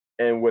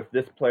 and with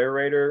this player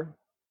rater,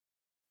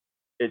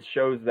 it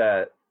shows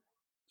that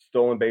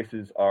stolen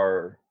bases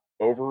are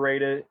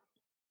overrated,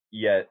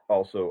 yet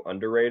also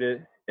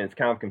underrated, and it's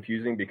kind of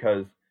confusing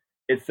because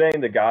it's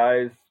saying the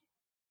guys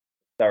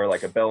that are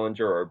like a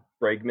Bellinger or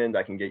Bregman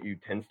that can get you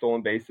 10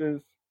 stolen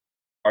bases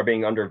are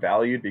being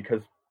undervalued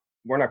because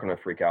we're not going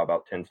to freak out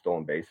about 10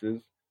 stolen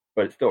bases,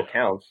 but it still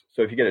counts.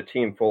 So if you get a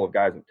team full of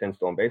guys with 10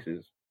 stolen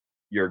bases,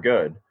 you're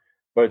good.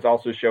 But it's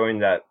also showing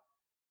that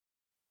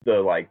the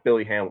like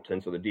Billy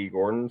Hamiltons or the D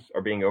Gordons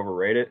are being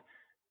overrated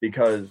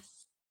because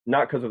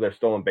not because of their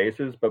stolen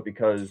bases, but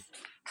because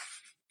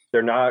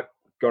they're not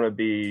going to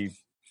be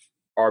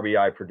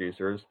RBI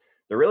producers.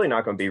 They're really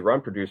not going to be run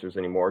producers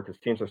anymore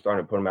because teams are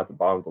starting to put them at the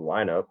bottom of the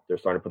lineup. They're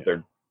starting to put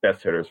their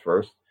best hitters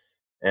first.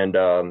 And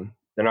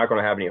they're not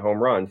going to have any home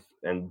runs.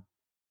 And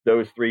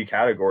those 3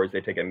 categories, they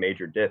take a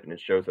major dip, and it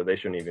shows that they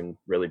shouldn't even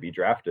really be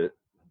drafted.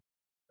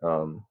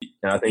 And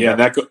I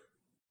think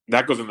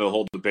that goes into the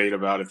whole debate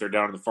about if they're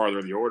down in the farther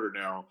in the order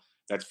now,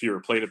 that's fewer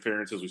plate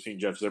appearances. We've seen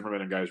Jeff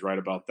Zimmerman and guys write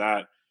about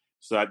that.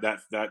 So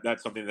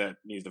that's something that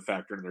needs to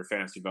factor into their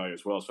fantasy value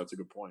as well. So that's a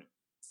good point.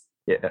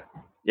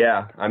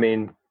 Yeah. I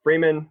mean,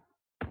 Freeman,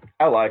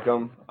 I like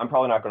him. I'm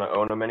probably not going to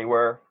own him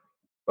anywhere,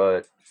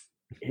 but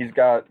he's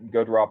got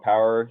good raw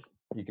power.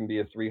 He can be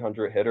a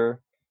 300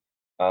 hitter.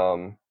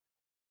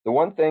 The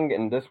one thing,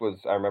 and this was,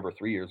 I remember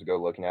 3 years ago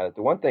looking at it,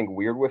 the one thing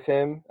weird with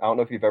him, I don't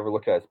know if you've ever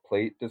looked at his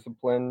plate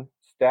discipline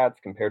stats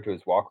compared to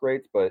his walk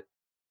rates, but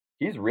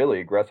he's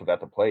really aggressive at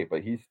the plate,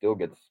 but he still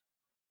gets,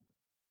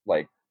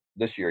 like,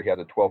 this year he has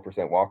a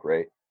 12% walk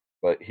rate,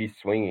 but he's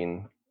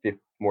swinging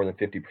more than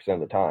 50% of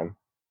the time.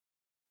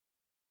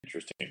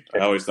 Interesting. I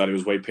always thought he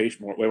was way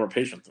more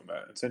patient than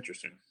that. It's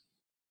interesting.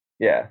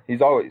 Yeah,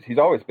 he's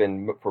always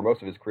been, for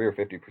most of his career,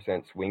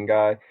 50% swing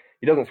guy.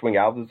 He doesn't swing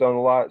out of the zone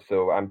a lot,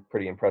 so I'm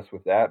pretty impressed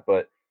with that.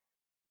 But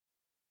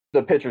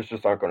the pitchers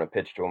just aren't going to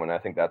pitch to him, and I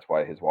think that's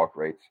why his walk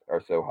rates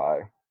are so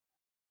high.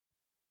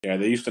 Yeah,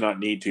 they used to not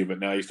need to, but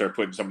now you start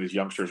putting some of these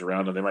youngsters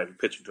around, and they might be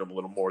pitching to him a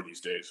little more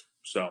these days.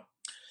 So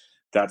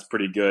that's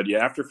pretty good.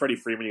 Yeah, after Freddie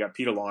Freeman, you got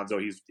Pete Alonso.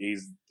 He's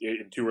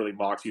in 2 early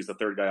mocks. He's the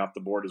 3rd guy off the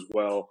board as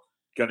well.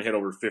 Going to hit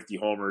over 50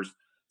 homers.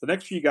 The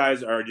next few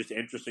guys are just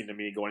interesting to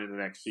me going into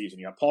the next season.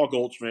 You got Paul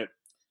Goldschmidt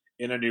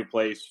in a new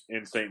place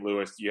in St.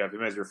 Louis. You have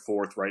him as your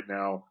 4th right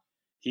now.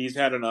 He's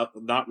had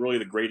not really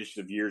the greatest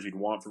of years you'd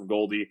want from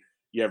Goldie.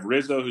 You have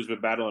Rizzo, who's been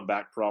battling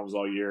back problems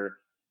all year.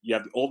 You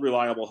have the old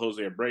reliable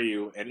Jose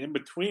Abreu. And in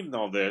between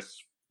all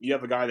this, you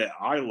have a guy that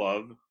I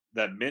love,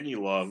 that many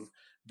love,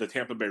 the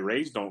Tampa Bay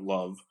Rays don't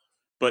love.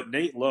 But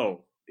Nate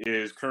Lowe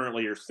is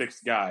currently your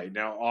 6th guy.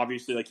 Now,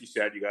 obviously, like you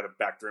said, you got to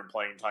factor in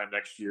playing time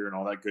next year and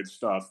all that good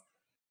stuff.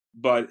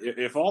 But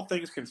if all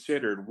things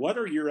considered, what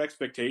are your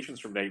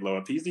expectations from Nate Lowe?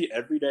 If he's the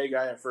everyday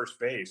guy at first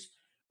base,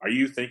 Are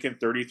you thinking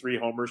 33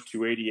 homers,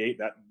 288?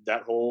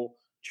 That whole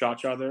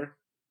cha-cha there?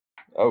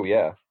 Oh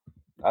yeah,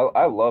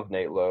 I love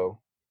Nate Lowe.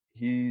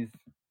 He's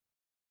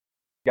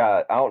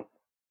got out.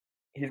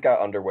 He's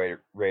got underrated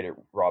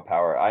raw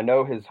power. I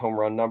know his home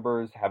run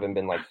numbers haven't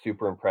been like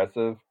super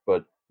impressive,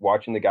 but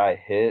watching the guy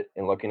hit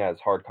and looking at his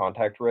hard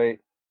contact rate,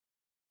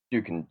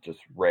 dude can just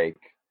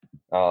rake.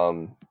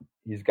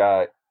 He's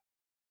got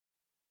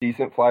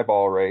decent fly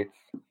ball rates.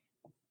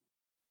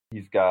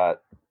 He's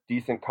got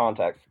decent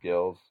contact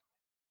skills.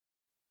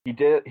 He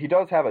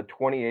does have a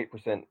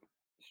 28%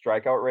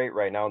 strikeout rate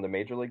right now in the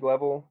major league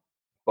level,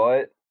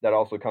 but that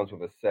also comes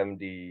with a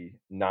 79%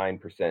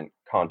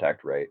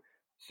 contact rate.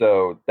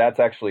 So that's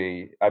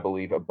actually, I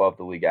believe, above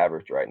the league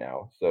average right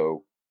now.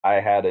 So I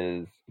had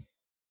his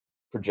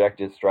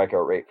projected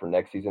strikeout rate for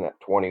next season at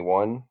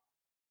 21,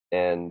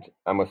 and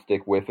I'm going to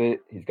stick with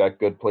it. He's got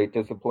good plate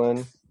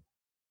discipline,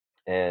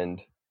 and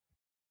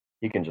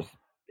he can just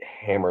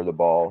hammer the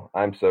ball.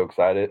 I'm so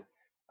excited.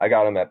 I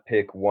got him at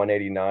pick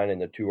 189 in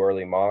the too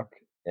early mock,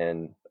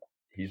 and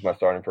he's my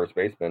starting first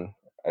baseman.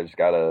 I just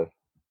got to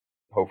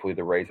hopefully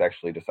the Rays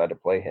actually decide to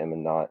play him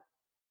and not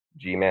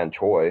G-Man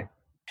Choi.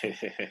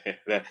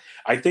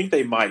 I think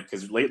they might,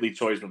 because lately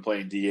Choi's been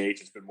playing DH.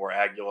 It's been more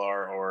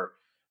Aguilar or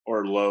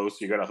Low, so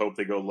you got to hope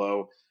they go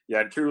low.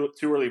 Yeah, too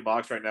early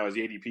mocks right now is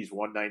the ADP is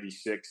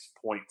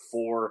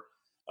 196.4.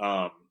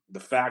 The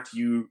fact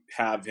you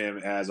have him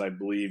as, I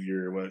believe,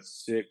 you're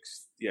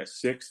sixth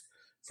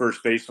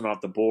first baseman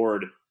off the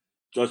board.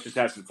 Let's just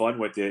have some fun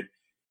with it.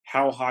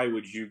 How high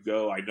would you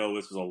go? I know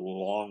this is a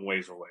long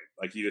ways away.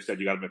 Like you just said,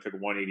 you got him at pick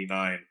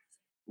 189.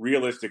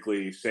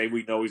 Realistically, say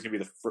we know he's going to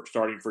be the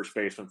starting first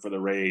baseman for the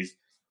Rays.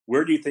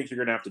 Where do you think you're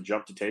going to have to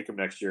jump to take him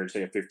next year in,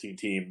 say, a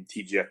 15-team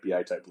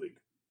TGFBI type league?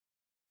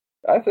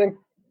 I think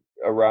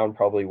around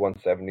probably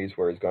 170 is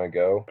where he's going to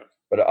go.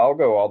 But I'll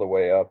go all the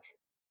way up.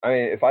 I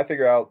mean, if I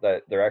figure out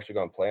that they're actually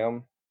going to play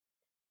him,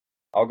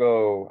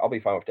 I'll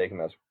be fine with taking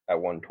him at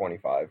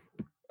 125.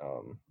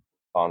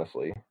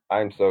 Honestly,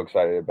 I'm so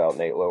excited about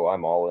Nate Lowe.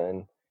 I'm all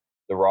in.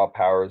 The raw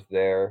power is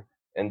there.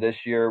 And this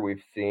year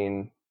we've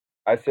seen,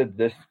 I said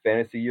this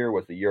fantasy year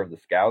was the year of the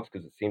scouts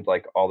because it seemed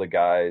like all the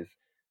guys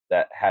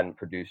that hadn't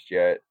produced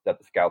yet, that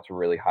the scouts were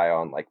really high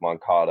on, like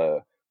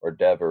Moncada or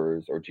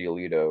Devers or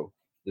Giolito,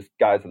 the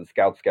guys that the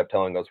scouts kept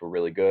telling us were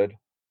really good,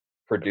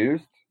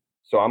 produced.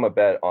 So I'm a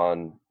bet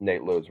on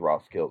Nate Lowe's raw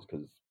skills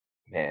because,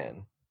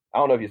 man, I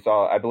don't know if you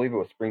saw, I believe it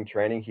was spring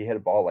training. He hit a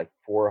ball like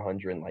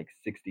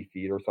 460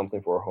 feet or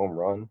something for a home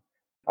run.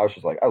 I was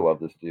just like, I love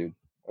this dude.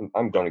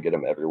 I'm going to get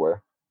him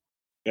everywhere.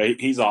 Yeah,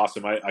 he's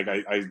awesome.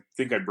 I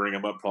think I bring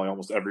him up probably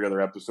almost every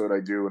other episode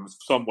I do in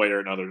some way or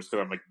another, just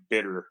because I'm like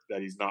bitter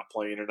that he's not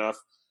playing enough.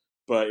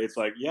 But it's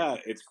like, yeah,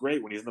 it's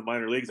great when he's in the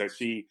minor leagues. I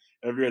see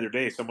every other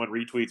day someone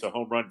retweets a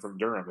home run from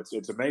Durham.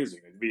 It's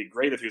amazing. It'd be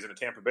great if he was in a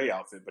Tampa Bay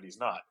outfit, but he's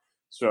not.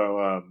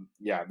 So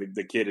yeah,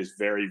 the kid is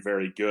very,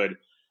 very good.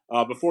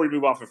 Before we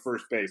move off of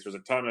first base, there's a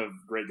ton of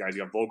great guys.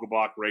 You got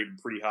Vogelbach rated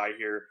pretty high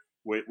here,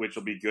 which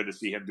will be good to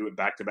see him do it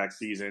back-to-back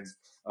seasons.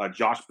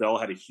 Josh Bell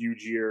had a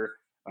huge year.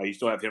 You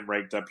still have him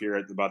ranked up here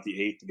at about the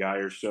 8th guy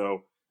or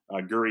so.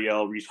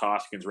 Gurriel, Rhys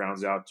Hoskins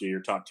rounds out to your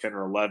top 10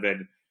 or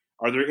 11.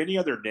 Are there any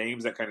other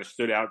names that kind of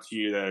stood out to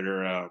you that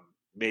are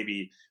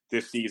maybe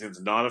this season's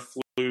not a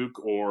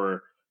fluke,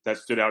 or that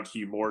stood out to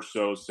you more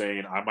so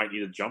saying, I might need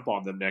to jump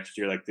on them next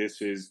year? Like,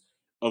 this is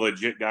a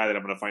legit guy that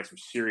I'm going to find some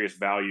serious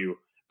value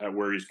at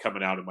where he's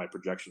coming out in my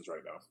projections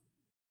right now.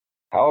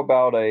 How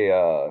about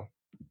a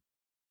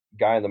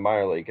guy in the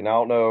minor league? And I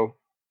don't know,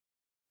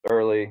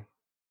 early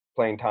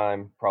playing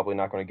time, probably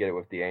not going to get it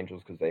with the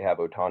Angels because they have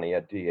Ohtani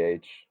at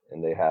DH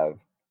and they have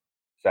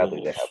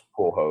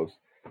Pujols.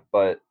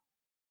 But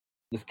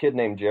this kid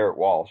named Jarrett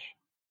Walsh,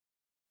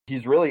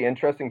 he's really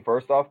interesting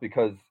first off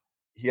because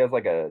he has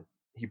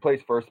he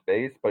plays first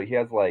base, but he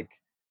has like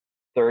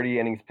 30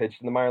 innings pitched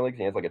in the minor leagues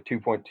and he has like a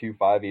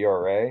 2.25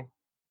 ERA.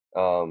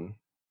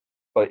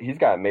 But he's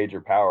got major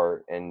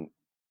power and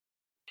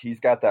he's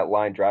got that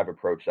line drive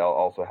approach that'll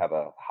also have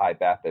a high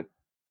BABIP.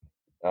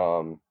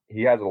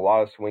 He has a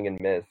lot of swing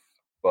and miss,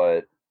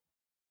 but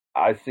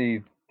I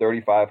see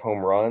 35 home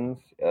runs,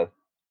 a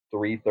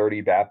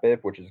 330 BABIP,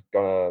 which is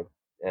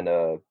and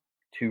a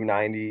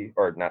 29%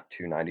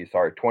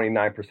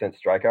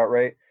 strikeout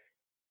rate,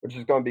 which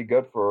is going to be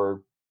good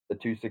for the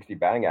 260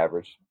 batting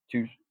average.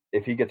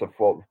 If he gets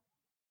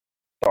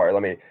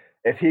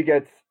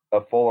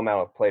a full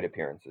amount of plate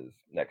appearances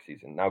next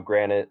season. Now,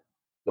 granted,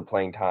 the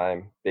playing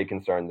time, big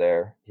concern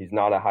there. He's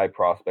not a high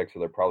prospect, so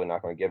they're probably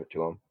not going to give it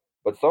to him.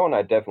 But someone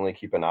I definitely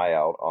keep an eye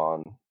out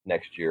on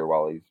next year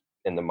while he's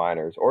in the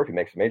minors, or if he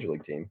makes a major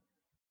league team.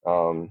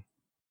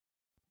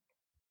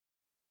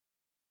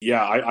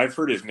 Yeah, I've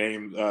heard his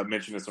name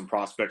mentioned in some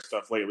prospect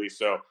stuff lately,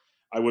 so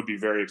I would be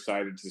very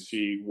excited to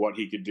see what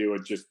he could do.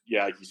 It's just,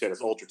 yeah, like you said,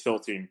 it's ultra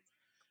tilting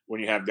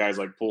when you have guys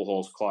like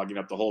Pujols clogging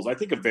up the holes. I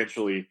think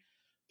eventually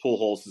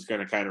Pujols is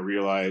going to kind of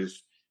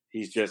realize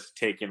he's just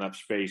taking up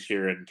space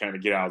here and kind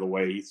of get out of the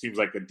way. He seems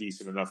like a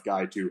decent enough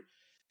guy to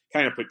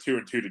kind of put two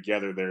and two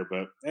together there,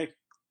 but hey,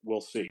 we'll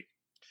see.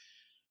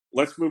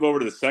 Let's move over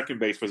to the second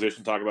base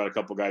position, talk about a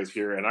couple guys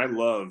here. And I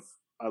love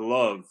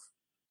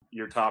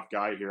your top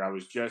guy here. I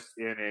was just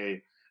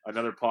in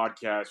another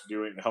podcast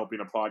helping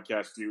a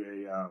podcast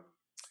do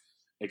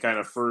a kind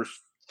of first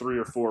 3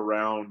 or 4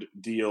 round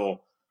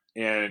deal.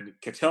 And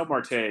Ketel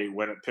Marte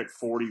went at pick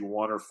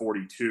 41 or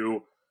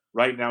 42.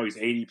 Right now he's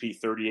ADP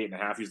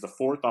 38.5. He's the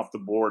 4th off the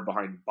board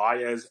behind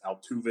Baez,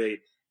 Altuve,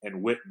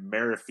 and Whit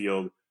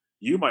Merrifield.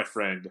 You, my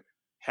friend,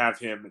 have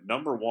him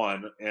number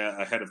 1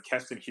 ahead of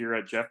Keston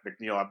Hiura, Jeff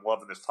McNeil. I'm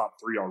loving this top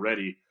 3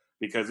 already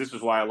because this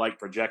is why I like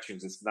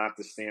projections. It's not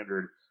the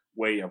standard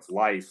way of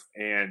life.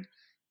 And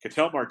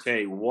Ketel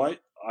Marte,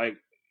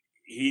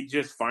 he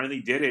just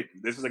finally did it.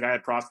 This is a guy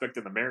that prospect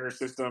in the Mariners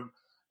system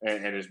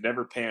and has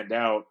never panned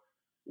out.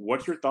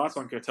 What's your thoughts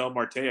on Ketel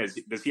Marte?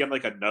 Does he have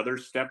like another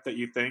step that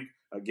you think?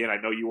 Again, I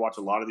know you watch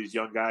a lot of these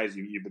young guys.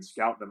 You've been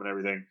scouting them and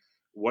everything.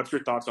 What's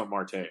your thoughts on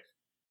Marte?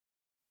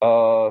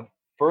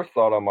 First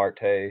thought on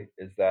Marte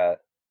is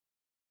that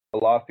a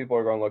lot of people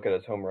are going to look at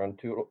his home run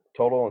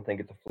total and think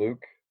it's a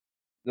fluke.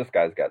 This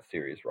guy's got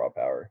serious raw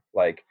power.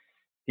 Like,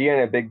 he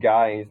ain't a big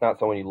guy, and he's not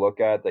someone you look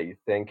at that you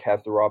think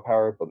has the raw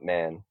power, but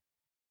man,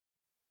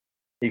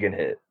 he can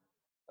hit.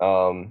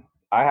 I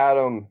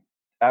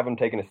have him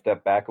taking a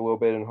step back a little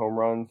bit in home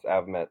runs. I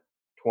have him at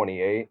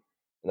 28,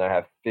 and I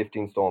have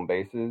 15 stolen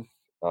bases.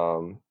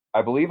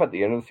 I believe at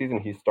the end of the season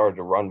he started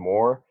to run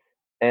more,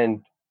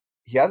 and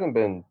he hasn't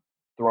been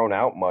thrown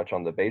out much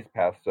on the base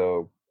path,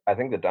 so I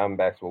think the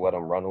Diamondbacks will let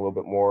him run a little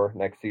bit more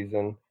next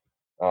season.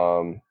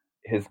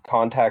 His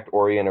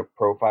contact-oriented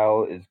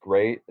profile is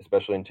great,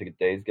 especially in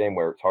today's game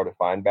where it's hard to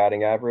find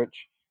batting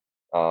average.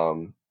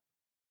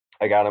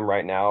 I got him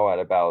right now at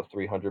about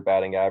 300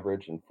 batting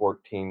average and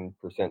 14%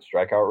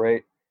 strikeout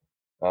rate.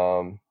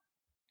 I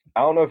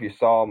don't know if you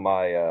saw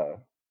my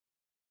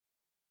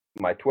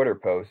my Twitter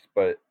post,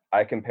 but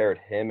I compared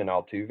him and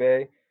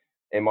Altuve,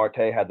 and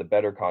Marte had the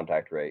better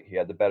contact rate. He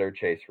had the better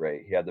chase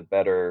rate. He had the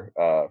better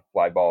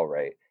fly ball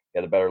rate. He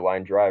had the better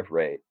line drive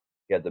rate.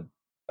 He had the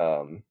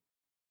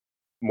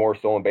more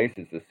stolen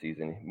bases this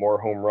season, more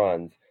home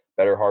runs,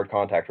 better hard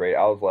contact rate.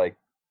 I was like,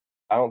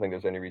 I don't think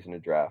there's any reason to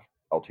draft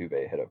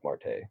Altuve ahead of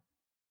Marte.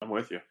 I'm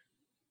with you.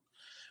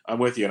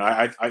 And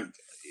I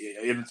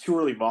in the 2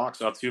 early mocks,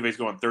 Altuve's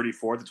going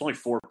 34th. It's only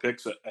 4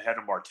 picks ahead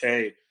of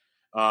Marte.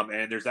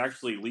 And there's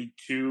actually League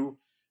 2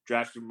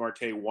 drafted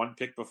Marte 1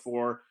 pick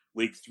before.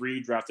 League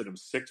 3 drafted him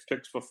 6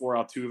 picks before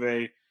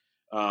Altuve.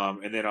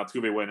 And then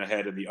Altuve went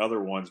ahead in the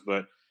other ones.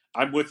 But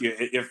I'm with you.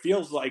 It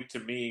feels like to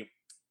me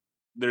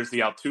there's the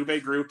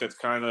Altuve group that's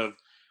kind of,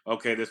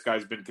 okay, this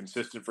guy's been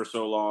consistent for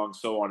so long,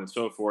 so on and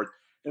so forth.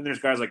 And there's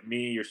guys like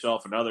me,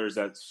 yourself, and others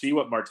that see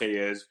what Marte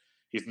is.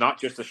 He's not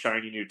just a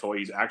shiny new toy.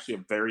 He's actually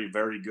a very,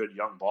 very good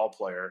young ball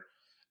player.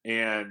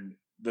 And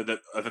the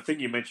thing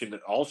you mentioned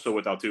also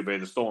with Altuve,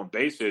 the stolen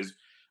bases,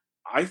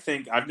 I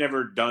think I've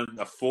never done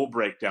a full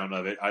breakdown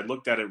of it. I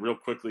looked at it real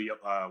quickly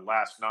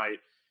last night.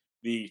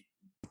 The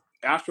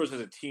Astros as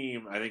a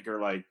team, I think,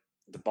 are like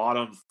the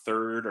bottom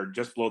third or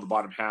just below the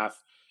bottom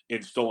half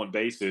in stolen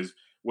bases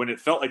when it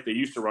felt like they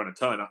used to run a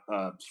ton.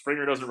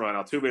 Springer doesn't run,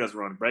 Altuve doesn't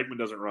run, Bregman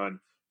doesn't run,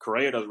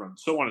 Correa doesn't run,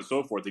 so on and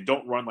so forth. They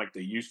don't run like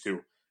they used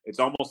to. It's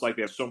almost like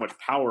they have so much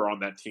power on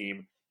that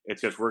team.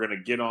 It's just we're going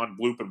to get on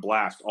bloop and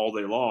blast all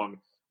day long.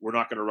 We're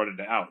not going to run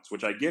into outs,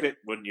 which I get it.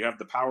 When you have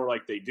the power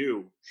like they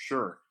do,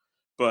 sure.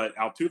 But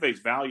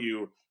Altuve's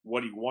value,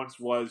 what he once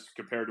was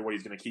compared to what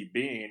he's going to keep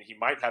being, he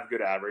might have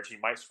good average. He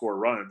might score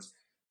runs,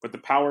 but the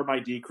power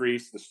might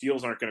decrease. The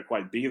steals aren't going to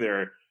quite be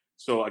there.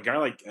 So a guy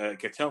like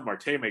Ketel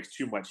Marte makes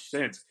too much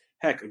sense.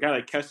 Heck, a guy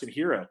like Keston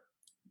Hiura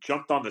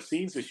jumped on the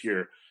scenes this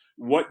year.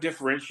 What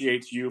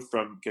differentiates you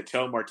from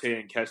Ketel Marte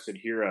and Keston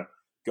Hiura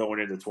going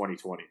into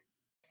 2020?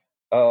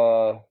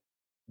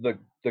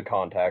 The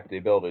contact, the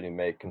ability to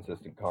make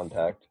consistent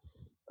contact.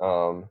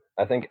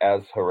 I think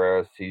as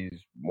Herrera sees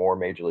more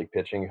major league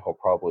pitching, he'll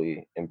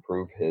probably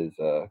improve his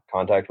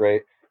contact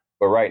rate.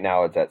 But right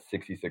now it's at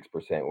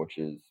 66%, which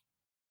is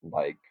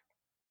like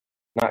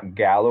not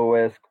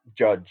Gallo-esque,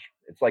 Judge.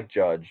 It's like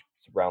Judge.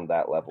 It's around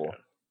that level.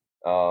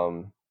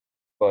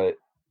 But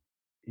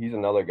he's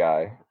another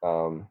guy.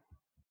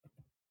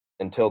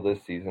 Until this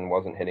season,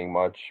 wasn't hitting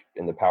much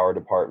in the power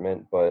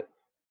department. But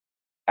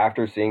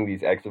after seeing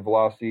these exit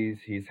velocities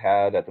he's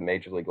had at the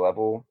major league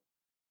level,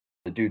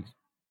 the dude's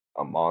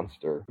a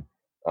monster.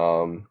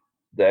 His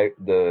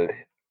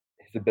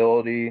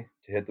ability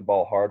to hit the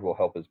ball hard will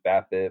help his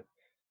BABIP.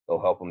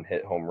 It'll help him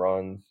hit home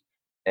runs.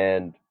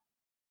 And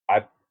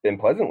I've been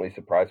pleasantly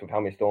surprised with how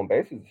many stolen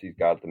bases he's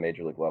got at the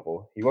major league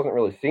level. He wasn't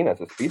really seen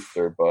as a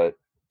speedster, but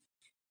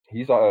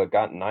he's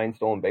got 9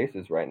 stolen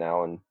bases right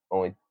now and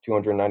only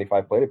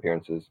 295 plate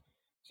appearances.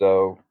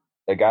 So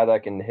a guy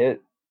that can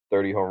hit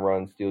 30 home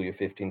runs, steal you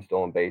 15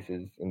 stolen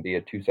bases, and be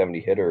a 270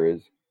 hitter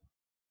is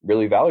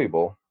really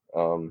valuable.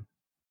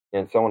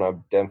 And someone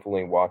I'm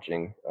definitely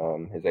watching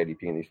his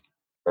ADP in these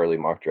early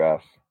mock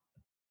drafts.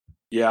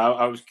 Yeah,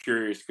 I was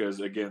curious because,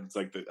 again, it's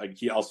like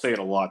I'll say it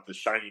a lot. The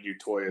shiny new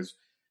toy is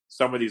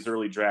some of these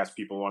early drafts.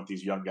 People want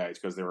these young guys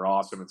because they're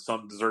awesome, and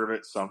some deserve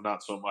it, some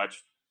not so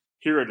much.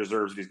 Hero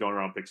deserves it. He's going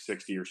around pick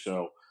 60 or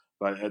so,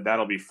 but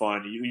that'll be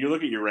fun. You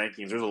look at your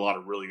rankings, there's a lot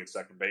of really good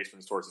second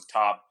basemen towards the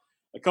top.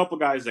 A couple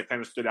guys that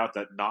kind of stood out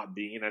that not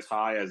being as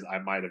high as I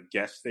might have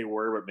guessed they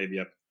were, but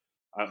maybe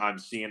I'm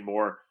seeing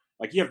more.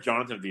 Like you have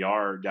Jonathan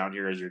VR down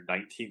here as your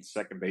 19th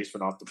second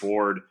baseman off the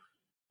board.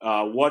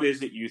 What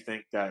is it you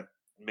think that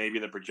maybe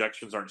the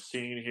projections aren't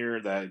seeing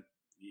here? That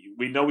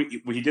we know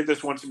he did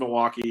this once in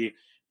Milwaukee,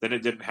 then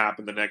it didn't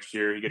happen the next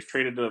year. He gets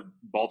traded to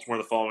Baltimore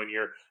the following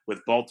year.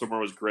 With Baltimore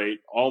was great.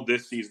 All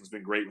this season's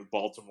been great with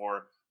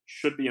Baltimore.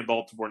 Should be in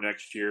Baltimore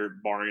next year,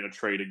 barring a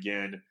trade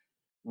again.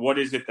 What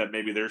is it that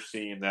maybe they're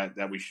seeing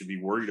that we should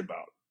be worried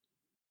about?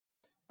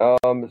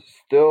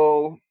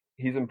 Still,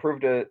 he's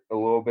improved it a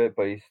little bit,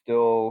 but he's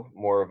still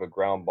more of a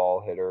ground ball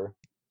hitter.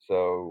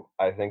 So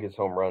I think his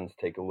home runs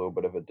take a little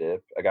bit of a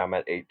dip. I got him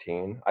at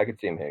 18. I could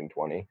see him hitting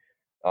 20.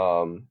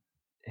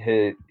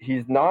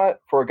 He's not,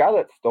 for a guy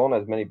that's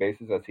stolen as many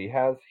bases as he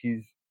has,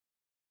 he's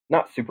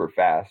not super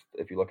fast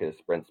if you look at his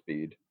sprint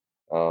speed.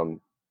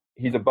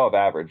 He's above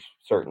average,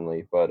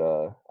 certainly, but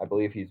I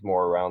believe he's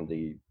more around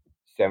the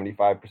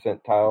 75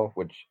 percentile,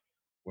 which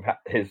with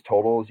his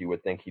totals, you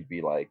would think he'd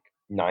be like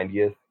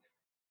 90th.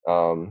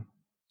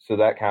 So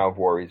that kind of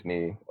worries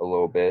me a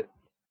little bit.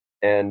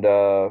 And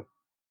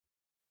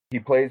he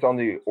plays on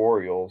the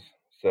Orioles,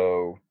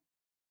 so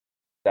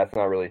that's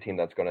not really a team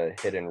that's going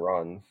to hit in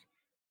runs.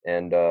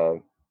 And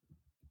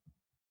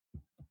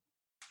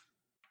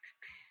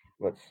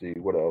let's see,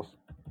 what else?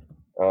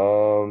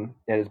 And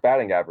his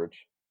batting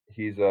average.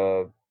 He's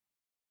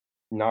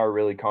not a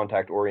really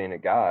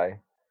contact-oriented guy,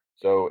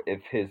 so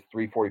if his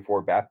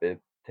 344 BABIP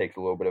takes a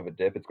little bit of a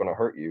dip, it's going to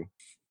hurt you.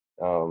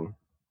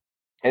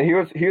 And he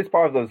was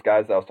part of those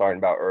guys that I was talking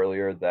about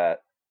earlier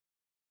that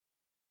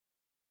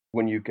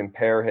when you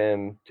compare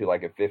him to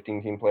like a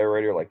 15-team player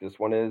rater like this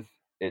one is,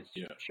 it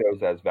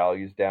shows as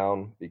values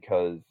down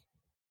because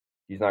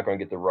he's not going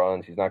to get the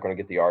runs, he's not going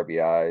to get the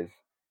RBIs,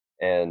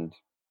 and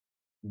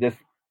this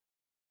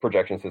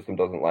projection system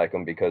doesn't like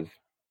him because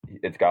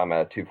it's got him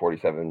at a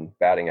 247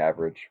 batting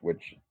average,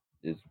 which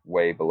is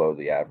way below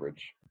the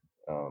average.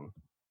 All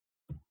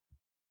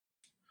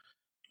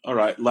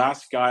right,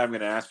 last guy I'm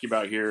going to ask you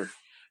about here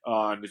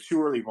on the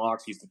too early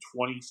mocks. He's the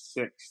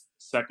 26th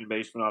second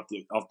baseman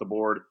off the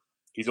board.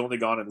 He's only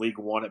gone in League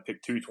One at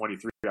pick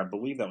 223. I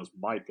believe that was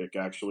my pick,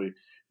 actually,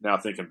 now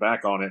thinking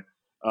back on it.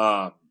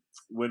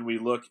 When we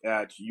look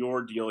at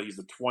your deal, he's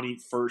the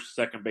 21st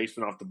second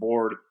baseman off the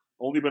board.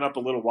 Only been up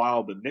a little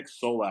while, but Nick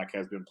Solak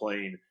has been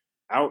playing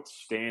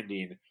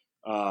outstanding.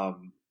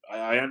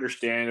 I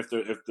understand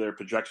if their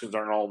projections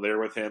aren't all there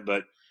with him,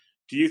 but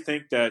do you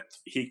think that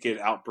he could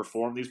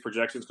outperform these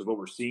projections because what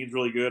we're seeing is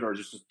really good, or is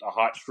this just a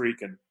hot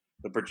streak and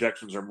the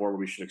projections are more what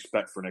we should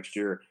expect for next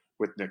year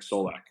with Nick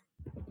Solak?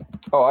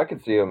 Oh, I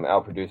could see him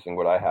outproducing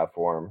what I have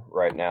for him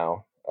right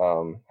now.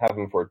 Have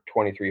him for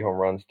 23 home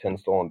runs, 10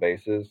 stolen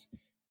bases.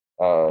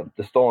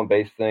 The stolen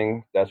base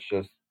thing,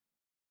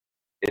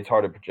 it's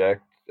hard to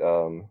project.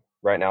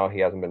 Right now, he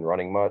hasn't been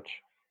running much,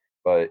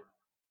 but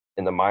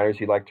in the minors,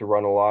 he liked to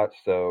run a lot,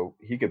 so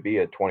he could be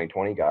a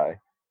 2020 guy.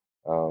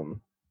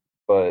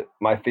 But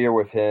my fear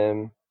with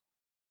him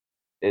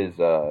is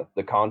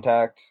the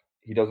contact.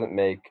 He doesn't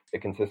make a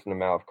consistent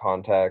amount of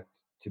contact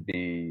to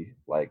be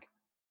like,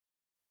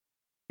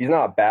 he's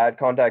not a bad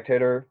contact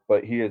hitter,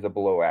 but he is a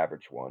below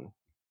average one.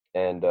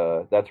 And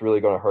that's really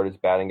going to hurt his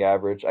batting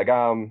average. I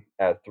got him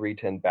at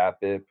 310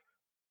 BABIP,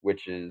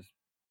 which is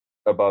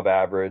above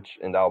average,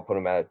 and that'll put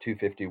him at a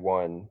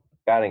 251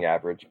 batting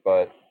average.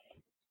 But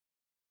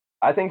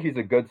I think he's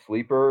a good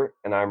sleeper,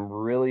 and I'm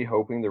really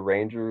hoping the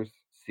Rangers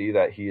see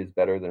that he is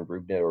better than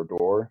Rougned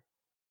Odor.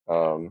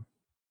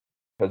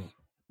 Because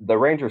the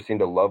Rangers seem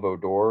to love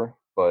Odor,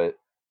 but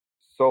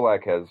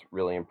Solak has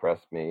really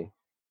impressed me.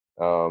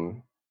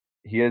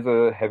 He is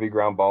a heavy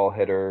ground ball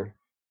hitter,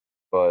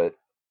 but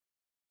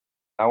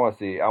I want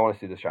to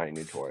see the shiny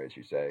new toy, as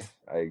you say.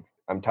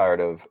 I'm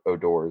tired of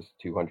Odor's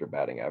 200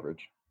 batting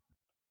average.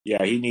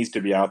 Yeah, he needs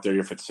to be out there.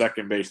 If it's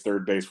second base,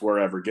 third base,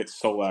 wherever, get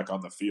Solak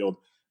on the field.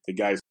 The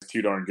guy's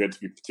too darn good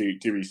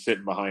to be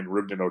sitting behind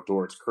Rougned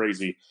Odor. It's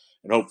crazy.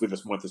 And hopefully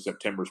this month of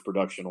September's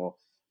production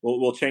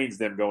will change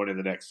them going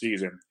into the next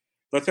season.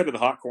 Let's head to the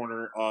hot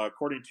corner.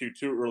 According to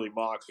two early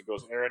mocks, it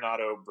goes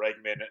Arenado,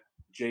 Bregman,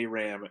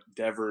 J-Ram,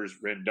 Devers,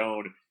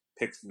 Rendon,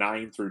 picks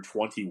 9 through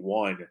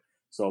 21.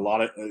 So a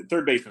lot of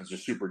third basemen is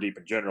just super deep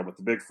in general, but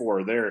the big four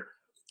are there.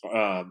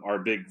 Our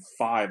big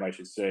five, I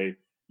should say.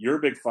 Your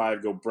big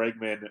five go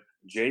Bregman,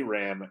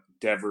 J-Ram,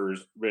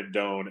 Devers,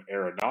 Rendon,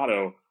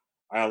 Arenado.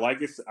 I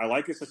like it's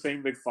the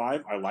same big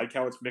five. I like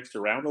how it's mixed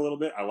around a little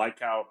bit. I like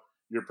how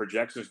your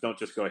projections don't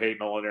just go, hey,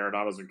 Nolan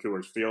Arenado's in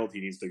Coors Field. He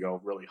needs to go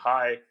really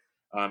high.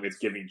 It's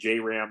giving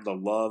J-Ram the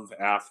love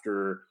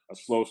after a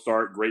slow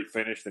start, great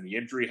finish, then the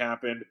injury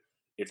happened.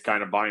 It's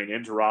kind of buying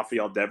into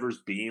Rafael Devers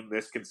being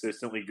this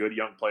consistently good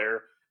young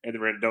player, and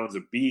then Rendon's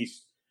a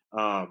beast.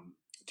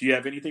 Do you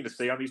have anything to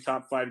say on these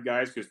top five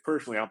guys? Because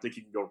personally, I don't think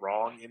you can go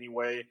wrong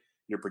anyway.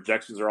 Your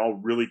projections are all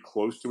really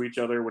close to each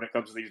other when it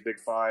comes to these big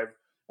five.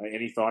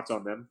 Any thoughts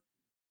on them?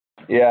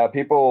 Yeah,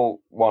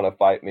 people want to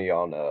fight me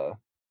on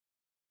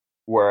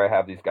where I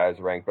have these guys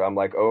ranked, but I'm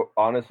like, oh,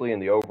 honestly, in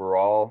the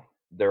overall,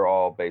 they're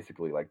all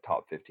basically like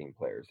top 15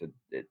 players.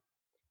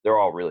 They're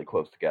all really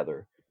close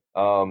together.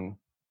 Um,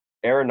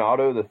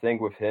 Arenado, the thing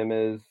with him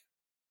is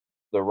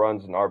the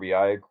runs and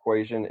RBI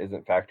equation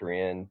isn't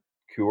factoring in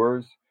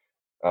Coors.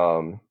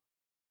 Um,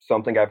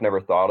 Something I've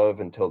never thought of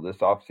until this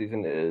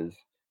offseason is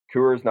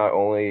Coors not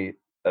only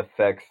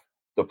affects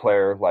the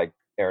player like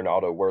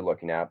Arenado we're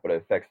looking at, but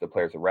it affects the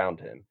players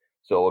around him.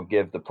 So it'll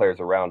give the players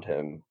around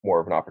him more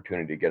of an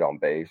opportunity to get on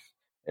base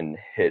and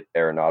hit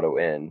Arenado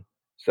in.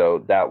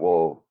 So that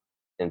will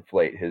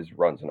inflate his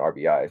runs and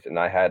RBIs. And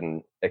I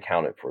hadn't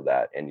accounted for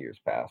that in years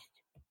past.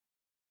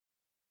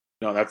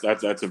 No,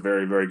 that's a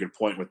very, very good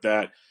point with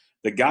that.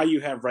 The guy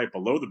you have right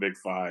below the Big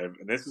Five,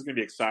 and this is going to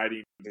be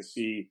exciting to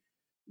see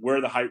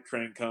where the hype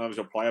train comes.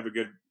 You'll probably have a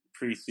good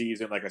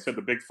preseason. Like I said,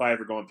 the Big Five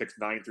are going picks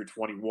 9 through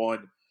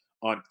 21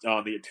 on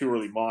the too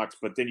early mocks,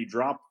 but then you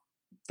drop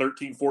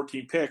 13,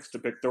 14 picks to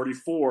pick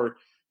 34.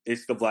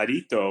 It's the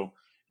Vladito.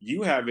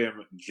 You have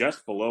him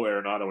just below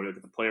Arenado when you look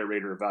at the player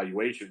rater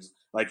evaluations.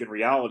 Like in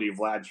reality,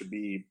 Vlad should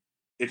be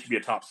a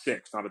top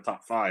 6, not a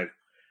top 5,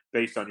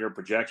 based on your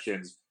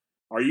projections.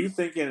 Are you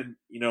thinking,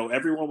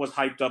 everyone was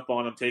hyped up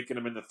on him, taking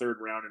him in the third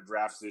round in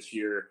drafts this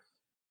year.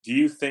 Do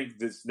you think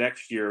this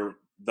next year,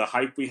 the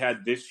hype we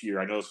had this year,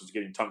 I know this was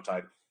getting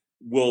tongue-tied,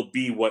 will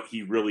be what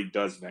he really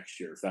does next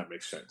year, if that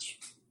makes sense?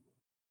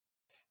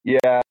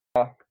 Yeah.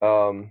 I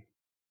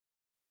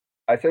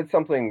said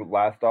something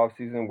last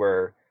offseason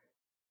where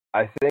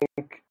I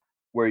think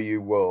where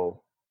you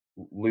will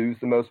lose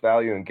the most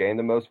value and gain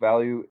the most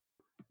value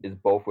is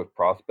both with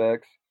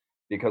prospects.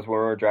 Because when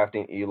we were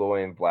drafting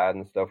Eloy and Vlad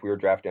and stuff, we were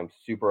drafting them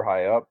super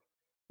high up.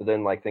 But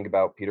then, like, think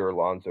about Peter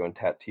Alonso and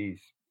Tatis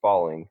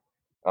falling.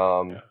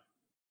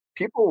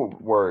 People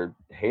were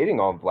hating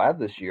on Vlad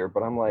this year,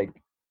 but I'm like,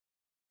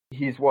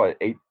 he's what,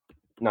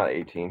 not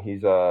 18.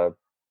 He's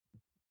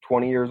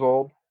 20 years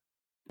old.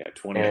 Yeah,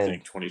 20, I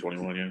think,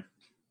 2021, yeah.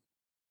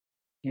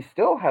 He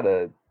still had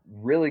a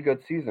really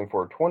good season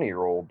for a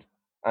 20-year-old.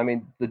 I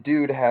mean, the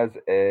dude has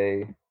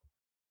a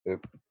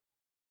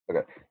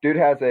Dude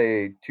has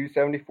a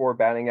 274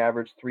 batting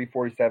average,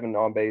 347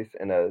 on base,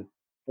 and a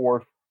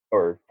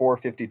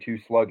 452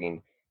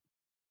 slugging.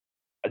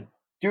 A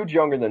dude's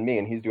younger than me,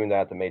 and he's doing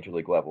that at the major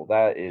league level.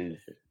 That is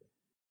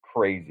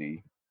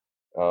crazy.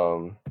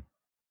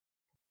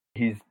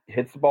 He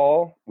hits the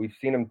ball. We've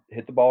seen him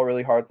hit the ball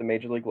really hard at the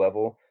major league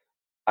level.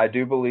 I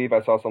do believe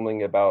I saw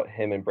something about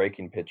him in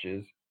breaking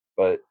pitches,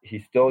 but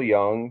he's still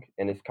young,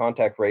 and his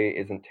contact rate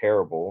isn't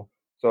terrible.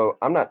 So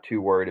I'm not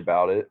too worried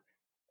about it.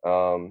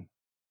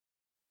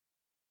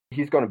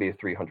 He's going to be a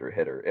 300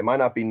 hitter. It might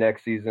not be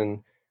next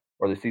season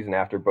or the season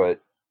after, but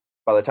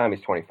by the time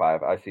he's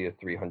 25, I see a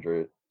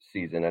 300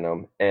 season in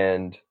him.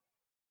 And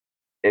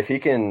if he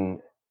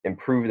can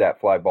improve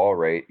that fly ball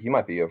rate, he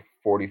might be a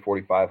 40,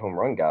 45 home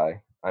run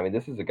guy. I mean,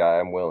 this is a guy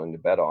I'm willing to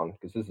bet on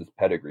because this is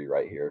pedigree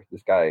right here.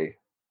 This guy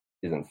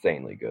is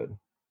insanely good.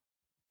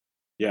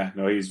 Yeah,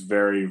 no, he's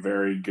very,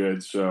 very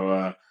good.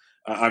 So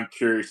I'm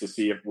curious to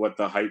see what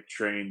the hype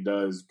train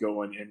does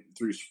going in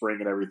through spring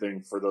and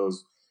everything for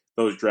those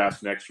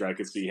drafts next year. I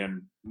could see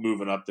him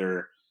moving up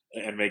there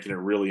and making it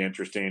really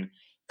interesting. A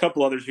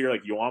couple others here,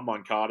 like Yoan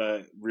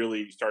Moncada,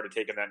 really started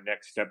taking that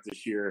next step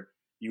this year.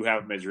 You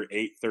have him as your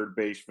 8th third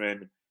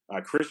baseman.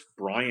 Chris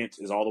Bryant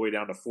is all the way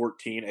down to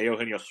 14.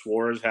 Eugenio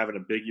Suarez having a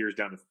big year is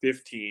down to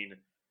 15.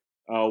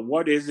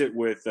 What is it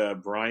with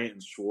Bryant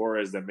and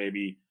Suarez that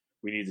maybe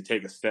we need to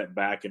take a step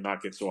back and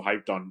not get so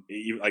hyped on?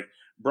 Like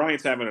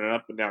Bryant's having an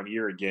up and down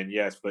year again,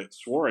 yes, but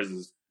Suarez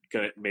is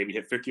going to maybe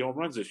hit 50 home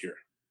runs this year.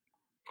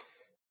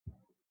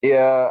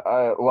 Yeah,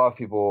 a lot of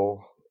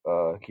people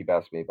keep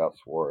asking me about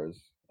Suarez.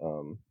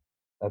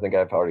 I think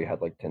I've already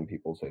had like 10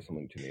 people say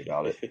something to me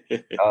about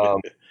it.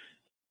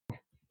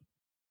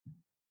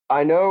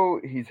 I know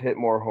he's hit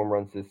more home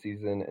runs this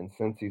season, and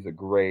since he's a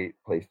great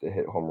place to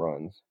hit home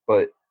runs,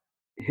 but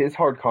his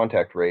hard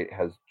contact rate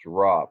has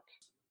dropped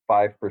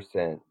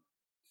 5%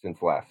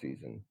 since last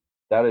season.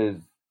 That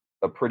is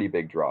a pretty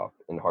big drop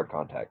in hard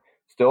contact.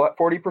 Still at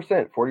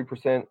 40%.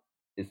 40%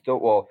 is still,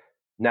 well,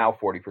 now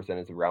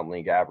 40% is around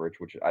league average,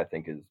 which I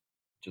think is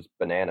just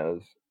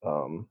bananas.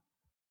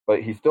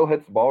 But he still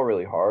hits the ball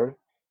really hard.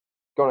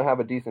 Going to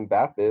have a decent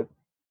BABIP.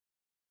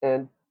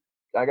 And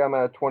I got him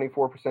at a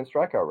 24%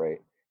 strikeout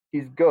rate.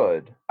 He's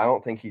good. I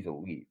don't think he's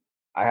elite.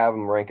 I have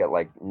him rank at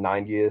like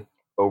 90th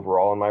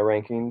overall in my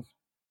rankings.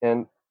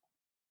 And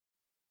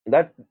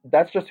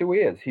that's just who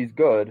he is. He's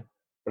good,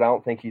 but I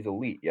don't think he's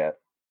elite yet.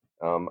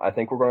 I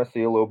think we're going to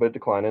see a little bit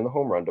decline in the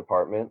home run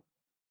department,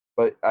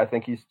 but I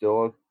think he's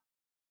still a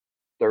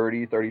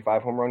 30,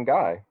 35 home run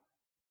guy.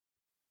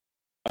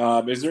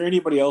 Is there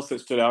anybody else that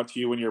stood out to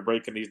you when you're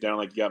breaking these down?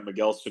 Like you got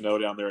Miguel Sano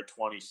down there at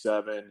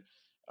 27.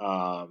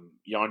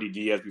 Yandy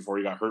Diaz, before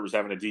he got hurt, was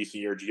having a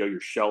decent year. Gio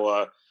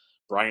Urshela.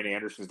 Brian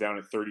Anderson's down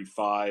at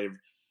 35.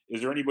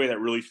 Is there anybody that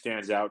really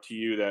stands out to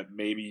you that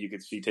maybe you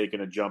could see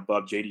taking a jump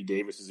up? JD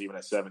Davis is even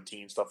at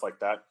 17, stuff like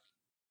that?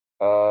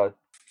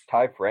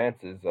 Ty France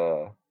is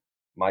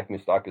Mike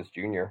Moustakas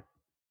Jr.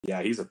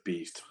 Yeah, he's a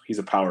beast. He's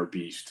a power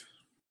beast.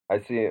 I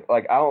see it.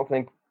 Like, I don't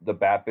think the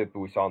BABIP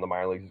we saw in the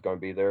minor leagues is going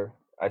to be there.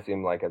 I see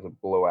him like as a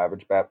below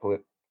average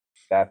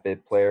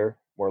BABIP player,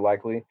 more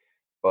likely.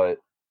 But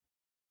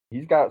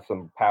he's got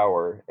some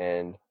power,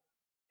 and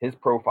his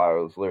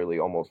profile is literally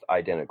almost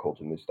identical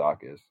to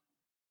Moustakas.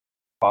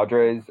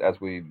 Padres,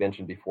 as we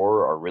mentioned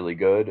before, are really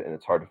good, and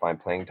it's hard to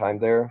find playing time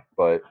there.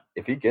 But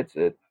if he gets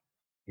it,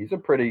 he's a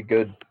pretty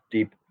good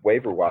deep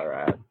waiver wire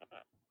ad.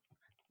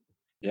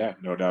 Yeah,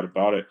 no doubt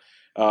about it.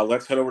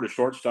 Let's head over to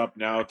shortstop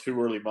now.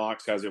 Two early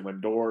mocks has it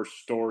Lindor,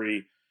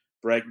 Story,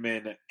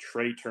 Bregman,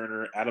 Trey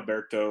Turner,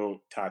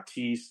 Adalberto,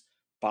 Tatis,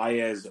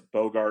 Baez,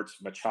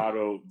 Bogarts,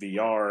 Machado,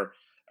 VR.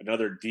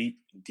 Another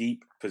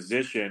deep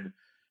position.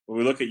 When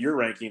we look at your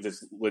rankings,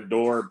 it's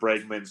Lindor,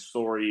 Bregman,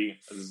 Story,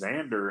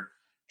 Xander,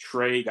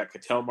 Trey, got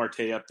Ketel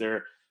Marte up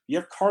there. You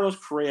have Carlos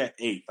Correa at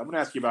 8th. I'm going to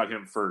ask you about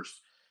him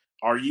first.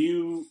 Are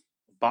you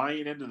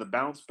buying into the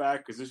bounce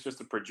back? Is this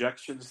just a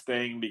projections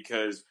thing?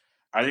 Because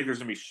I think there's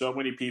going to be so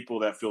many people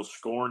that feel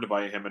scorned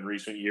by him in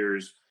recent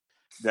years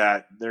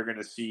that they're going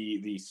to see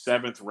the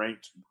 7th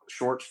ranked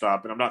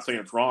shortstop. And I'm not saying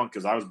it's wrong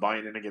because I was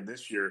buying in again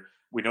this year.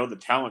 We know the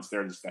talent's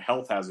there, just the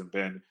health hasn't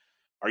been.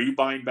 Are you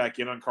buying back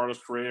in on Carlos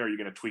Correa, or are you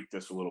going to tweak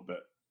this a little bit?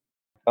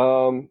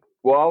 Well,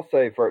 I'll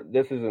say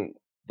this isn't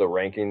the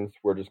rankings.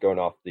 We're just going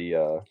off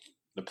the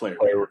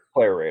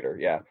player rater.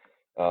 Yeah.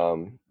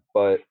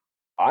 But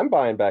I'm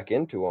buying back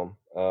into him.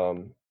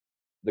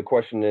 The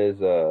question is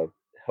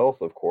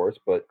health, of course,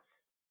 but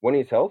when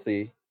he's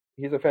healthy,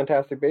 he's a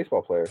fantastic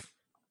baseball player.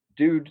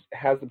 Dude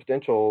has the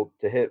potential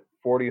to hit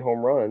 40 home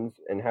runs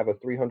and have a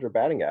 300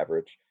 batting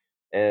average.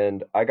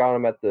 And I got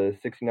him at the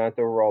 69th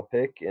overall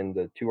pick in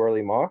the too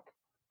early mock.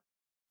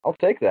 I'll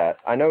take that.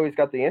 I know he's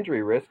got the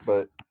injury risk,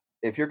 but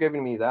if you're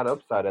giving me that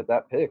upside at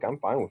that pick, I'm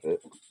fine with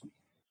it.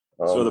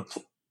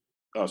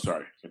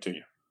 Sorry,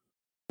 continue.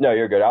 No,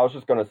 you're good. I was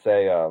just going to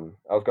say, I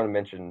was going to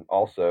mention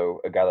also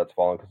a guy that's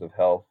fallen because of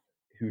health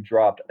who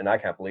dropped, and I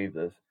can't believe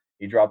this,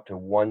 he dropped to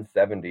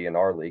 170 in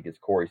our league, is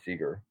Corey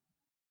Seager.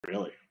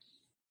 Really?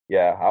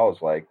 Yeah, I was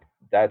like,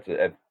 that's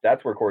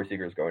where Corey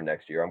Seager is going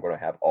next year. I'm going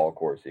to have all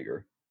Corey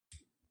Seager.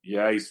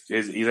 Yeah, his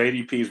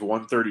ADP is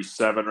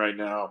 137 right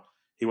now.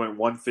 He went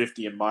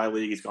 150 in my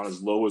league. He's gone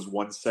as low as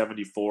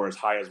 174, as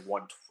high as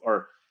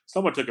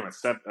someone took him at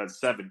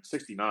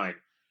 769,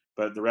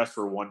 but the rest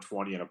were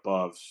 120 and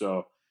above.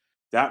 So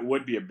that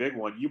would be a big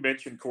one. You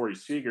mentioned Corey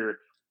Seager.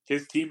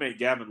 His teammate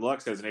Gavin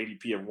Lux has an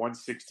ADP of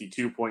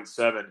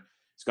 162.7.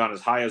 He's gone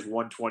as high as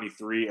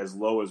 123, as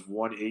low as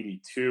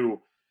 182.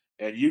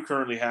 And you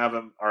currently have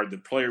him, or the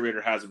player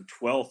rater has him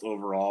 12th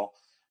overall.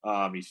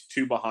 He's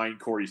 2 behind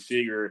Corey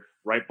Seager,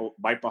 right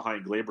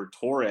behind Gleyber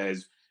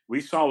Torres. We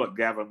saw what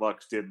Gavin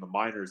Lux did in the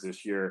minors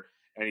this year,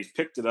 and he's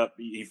picked it up.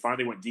 He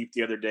finally went deep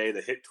the other day.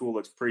 The hit tool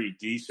looks pretty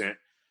decent.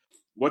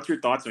 What's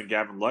your thoughts on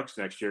Gavin Lux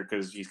next year?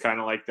 Because he's kind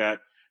of like that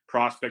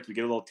prospect. We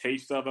get a little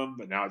taste of him,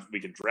 but now we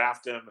can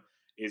draft him.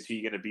 Is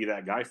he going to be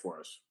that guy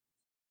for us?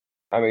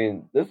 I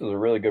mean, this is a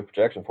really good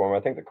projection for him.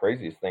 I think the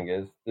craziest thing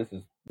is this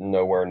is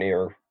nowhere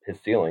near his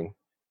ceiling.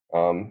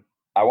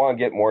 I want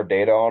to get more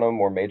data on him,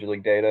 more major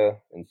league data,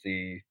 and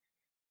see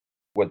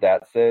what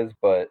that says.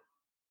 But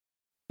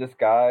this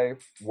guy,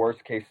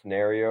 worst case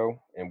scenario,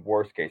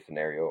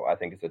 I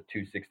think is a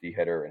 260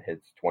 hitter and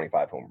hits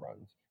 25 home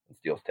runs and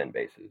steals 10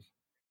 bases.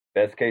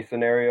 Best case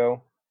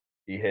scenario,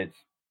 he hits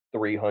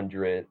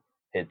 300,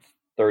 hits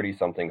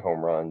 30-something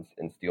home runs,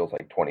 and steals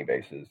like 20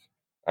 bases.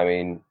 I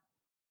mean,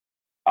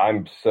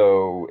 I'm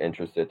so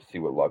interested to see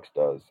what Lux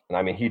does. And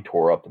I mean, he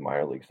tore up the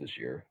minor leagues this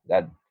year.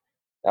 That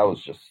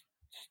was just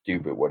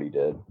stupid what he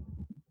did.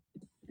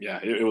 Yeah,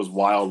 it was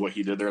wild what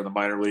he did there in the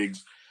minor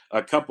leagues.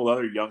 A couple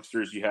other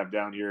youngsters you have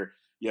down here.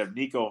 You have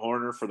Nico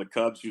Horner for the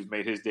Cubs, who's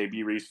made his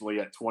debut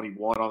recently at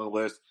 21 on the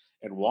list.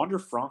 And Wander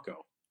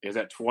Franco is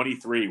at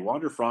 23.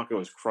 Wander Franco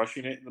is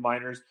crushing it in the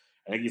minors.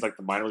 I think he's like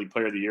the minor league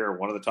player of the year, or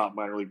one of the top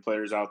minor league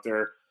players out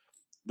there.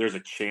 There's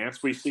a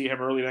chance we see him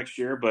early next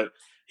year, but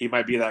he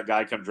might be that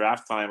guy come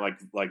draft time,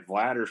 like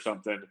Vlad or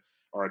something,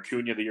 or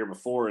Acuna the year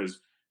before. Do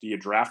you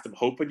draft him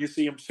hoping you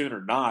see him soon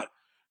or not?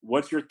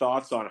 What's your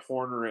thoughts on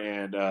Horner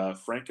and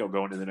Franco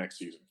going into the next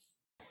season?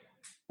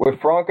 With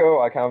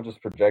Franco, I kind of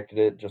just projected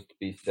it just to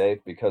be safe,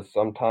 because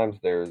sometimes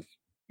there's,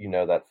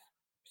 that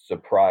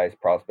surprise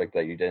prospect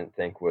that you didn't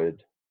think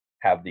would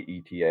have the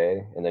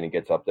ETA, and then he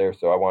gets up there.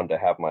 So I wanted to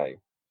have my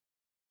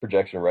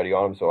projection ready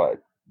on him so I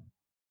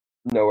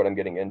know what I'm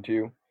getting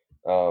into.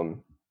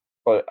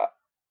 But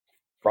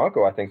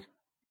Franco, I think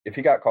if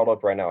he got called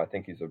up right now, I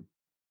think he's a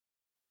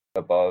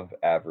above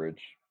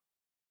average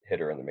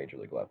hitter in the major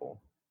league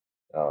level.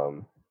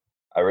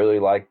 I really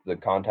like the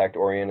contact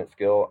oriented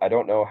skill. I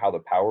don't know how the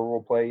power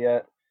will play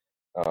yet.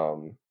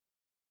 The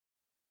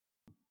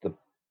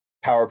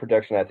power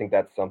projection, I think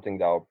that's something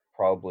that'll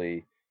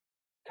probably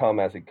come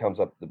as it comes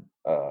up the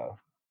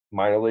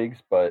minor leagues,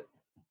 but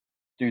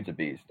dude's a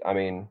beast. I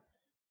mean,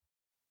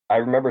 I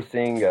remember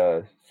seeing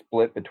a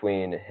split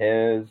between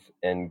his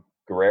and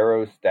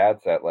Guerrero's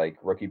stats at like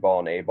rookie ball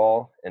and A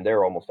ball, and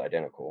they're almost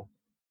identical.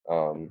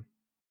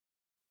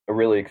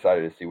 really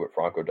excited to see what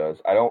Franco does.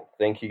 I don't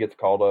think he gets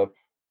called up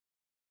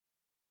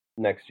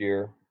next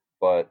year,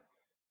 but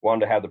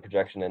wanted to have the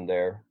projection in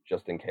there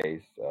just in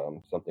case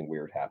something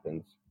weird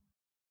happens.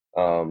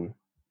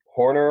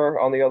 Horner,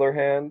 on the other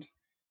hand,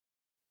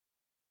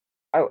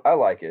 I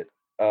like it.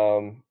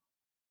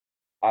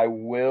 I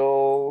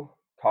will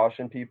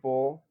caution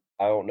people.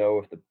 I don't know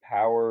if the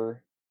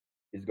power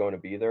is going to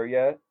be there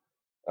yet.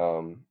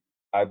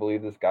 I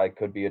believe this guy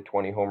could be a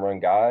 20 home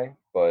run guy,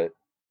 but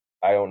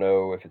I don't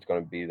know if it's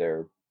going to be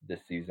there this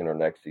season or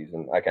next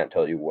season. I can't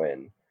tell you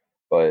when,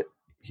 but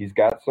he's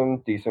got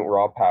some decent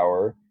raw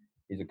power.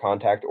 He's a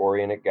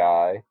contact-oriented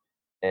guy,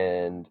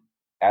 and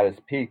at his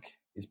peak,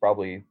 he's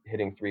probably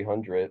hitting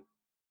 300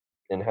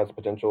 and has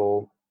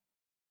potential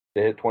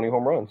to hit 20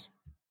 home runs.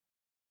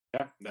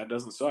 Yeah, that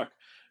doesn't suck.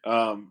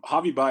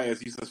 Javi Baez,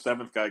 he's the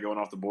 7th guy going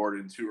off the board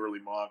in 2 early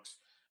mocks,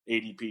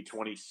 ADP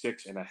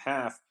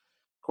 26.5.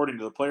 According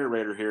to the player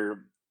rater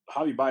here,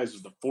 Javi Baez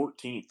is the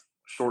 14th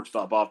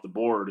shortstop off the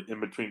board in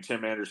between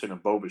Tim Anderson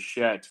and Bo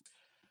Bichette.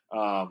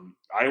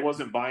 I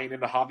wasn't buying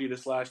into Javi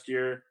this last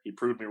year. He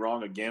proved me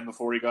wrong again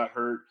before he got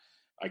hurt.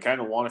 I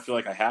kind of want to feel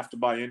like I have to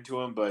buy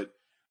into him, but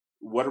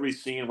what are we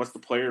seeing? What's the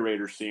player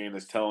rater seeing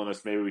that's telling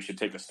us maybe we should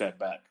take a step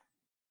back?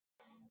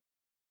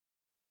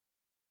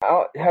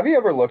 Have you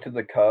ever looked at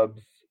the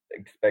Cubs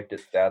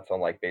expected stats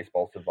on like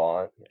Baseball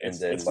Savant?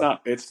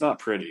 It's not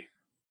pretty.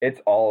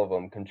 It's all of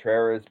them.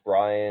 Contreras,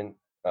 Bryant,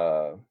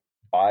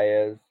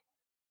 Baez.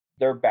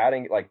 Their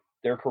batting, like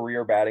their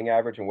career batting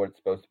average and what it's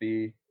supposed to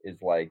be is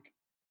like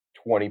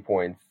 20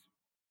 points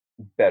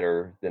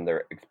better than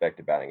their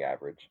expected batting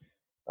average.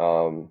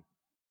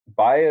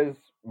 Baez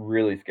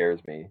really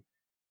scares me.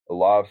 A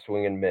lot of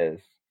swing and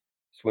miss,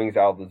 swings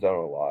out of the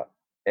zone a lot.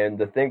 And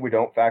the thing we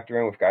don't factor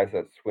in with guys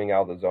that swing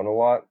out of the zone a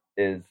lot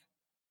is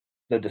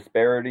the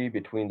disparity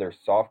between their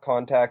soft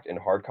contact and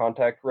hard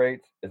contact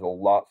rates is a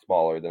lot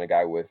smaller than a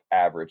guy with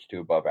average to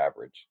above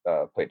average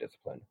plate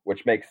discipline,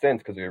 which makes sense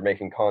because if you're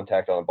making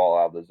contact on a ball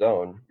out of the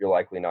zone, you're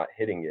likely not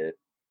hitting it.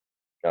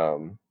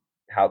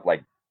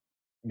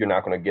 You're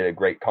not going to get a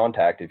great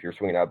contact if you're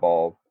swinging that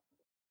ball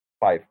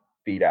 5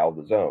 feet out of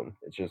the zone.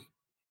 It's just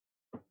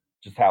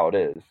how it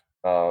is.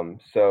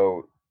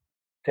 So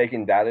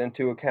taking that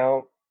into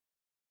account,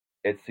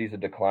 it sees a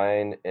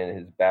decline in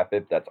his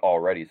BABIP that's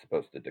already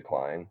supposed to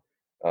decline.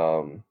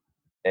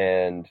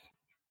 And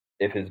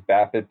if his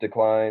BABIP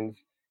declines,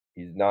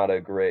 he's not a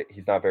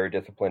very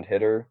disciplined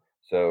hitter.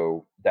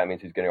 So that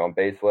means he's getting on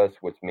base less,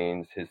 which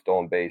means his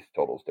stolen base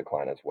totals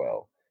decline as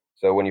well.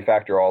 So when you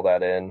factor all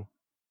that in,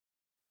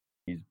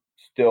 he's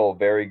still a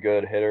very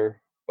good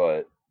hitter,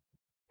 but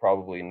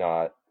probably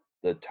not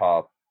the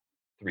top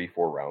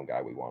 3-4 round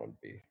guy we want him to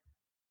be.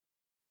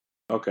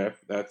 Okay,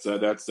 that's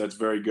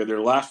very good.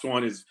 Their last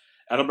one is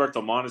Adalberto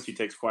Mondesi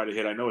takes quite a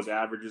hit. I know his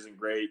average isn't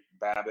great,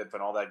 BABIP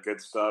and all that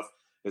good stuff.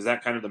 Is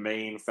that kind of the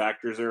main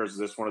factors there? Or is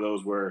this one of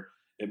those where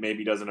it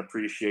maybe doesn't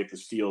appreciate the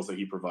steals that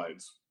he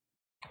provides?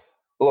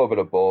 A little bit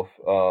of both.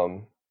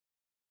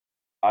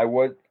 I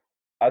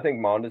think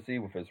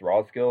Mondesi, with his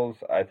raw skills,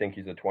 I think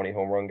he's a 20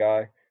 home run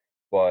guy.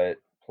 But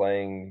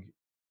playing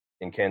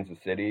in Kansas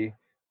City,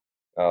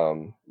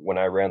 when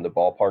I ran the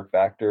ballpark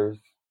factors,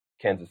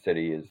 Kansas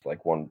City is like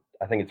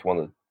I think it's one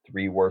of the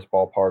 3 worst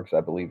ballparks,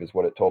 I believe is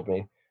what it told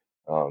me.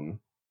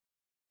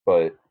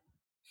 But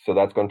so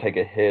that's going to take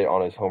a hit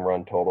on his home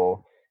run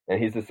total.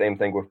 And he's the same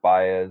thing with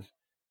Baez.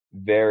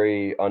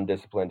 Very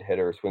undisciplined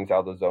hitter, swings out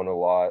of the zone a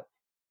lot.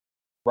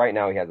 Right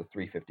now he has a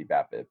 350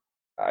 BABIP.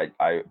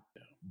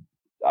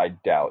 I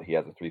doubt he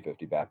has a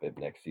 350 BABIP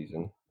next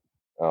season.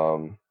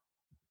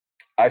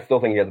 I still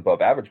think he has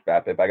above average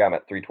BABIP. I got him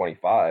at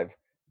 325,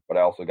 but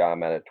I also got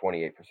him at a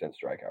 28%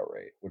 strikeout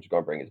rate, which is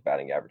going to bring his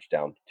batting average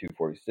down to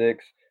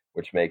 246,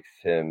 which makes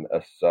him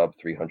a sub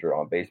 300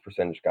 on base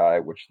percentage guy,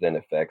 which then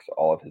affects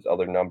all of his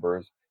other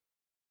numbers.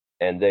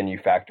 And then you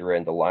factor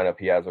in the lineup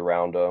he has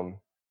around him.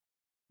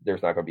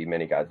 There's not going to be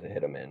many guys that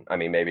hit him in. I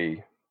mean,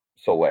 maybe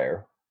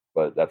Soler,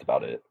 but that's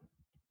about it.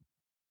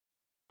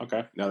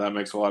 Okay, now that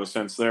makes a lot of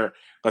sense there.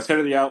 Let's head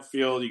to the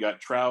outfield. You got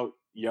Trout,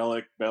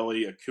 Yelich,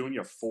 Belly,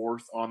 Acuna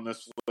 4th on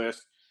this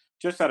list.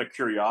 Just out of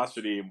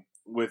curiosity,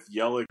 with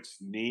Yelich's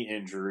knee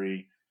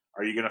injury,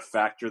 are you going to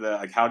factor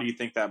that? Like, how do you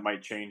think that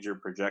might change your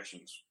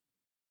projections?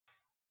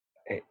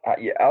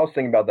 I was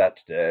thinking about that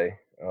today.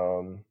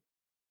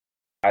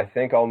 I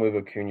think I'll move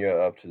Acuna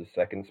up to the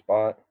 2nd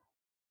spot,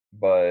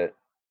 but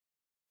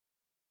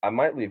I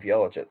might leave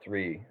Yelich at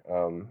 3.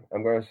 I'm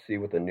going to see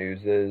what the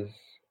news is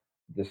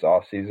this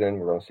offseason.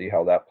 We're going to see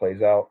how that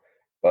plays out.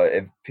 But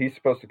if he's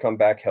supposed to come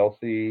back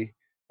healthy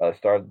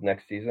start of the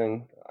next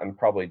season, I'm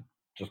probably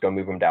just going to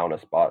move him down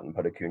a spot and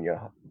put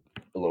Acuna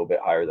a little bit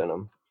higher than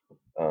him.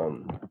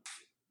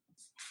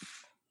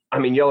 I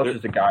mean, Yelich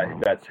is a guy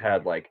that's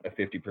had like a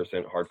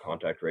 50% hard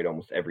contact rate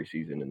almost every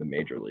season in the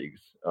major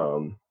leagues,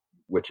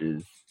 which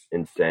is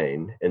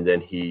insane. And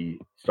then he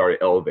started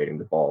elevating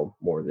the ball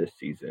more this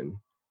season.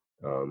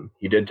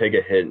 He did take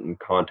a hit in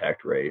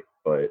contact rate,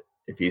 but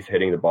if he's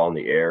hitting the ball in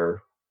the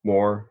air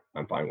more,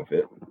 I'm fine with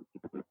it.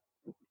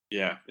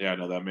 Yeah,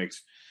 no, that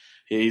makes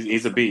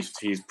He's a beast.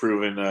 He's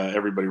proven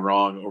everybody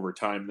wrong over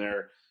time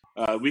there.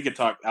 We could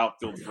talk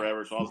outfield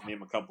forever, so I'll just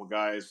name a couple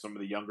guys, some of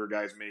the younger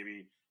guys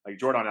maybe. Like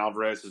Jordan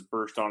Alvarez has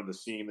burst onto the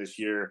scene this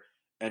year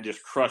and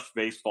just crushed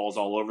baseballs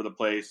all over the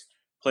place.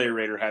 Player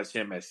Rater has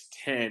him as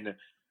 10.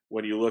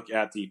 When you look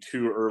at the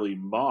 2 early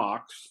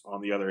mocks,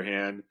 on the other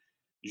hand,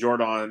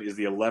 Jordan is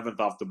the 11th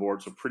off the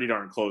board, so pretty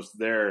darn close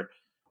there.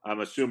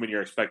 I'm assuming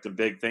you're expecting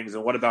big things.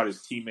 And what about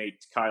his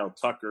teammate Kyle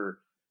Tucker,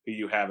 who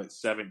you have at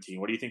 17?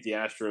 What do you think the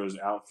Astros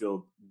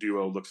outfield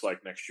duo looks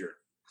like next year?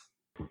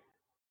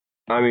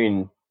 I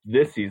mean,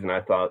 this season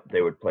I thought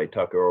they would play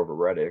Tucker over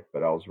Reddick,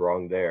 but I was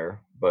wrong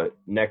there. But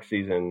next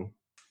season,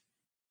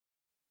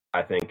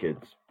 I think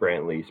it's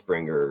Brantley,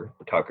 Springer,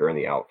 Tucker in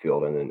the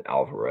outfield, and then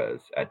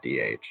Alvarez at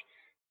DH.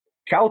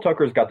 Kyle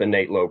Tucker's got the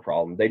Nate Lowe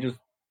problem. They just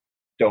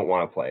don't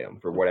want to play him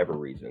for whatever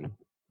reason.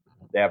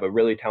 They have a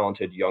really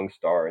talented young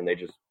star, and they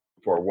just,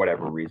 for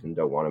whatever reason,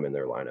 don't want him in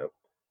their lineup.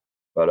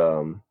 But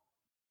I'm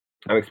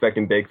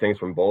expecting big things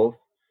from both.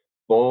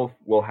 Both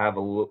will have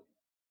a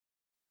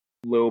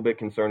little bit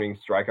concerning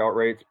strikeout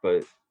rates,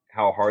 but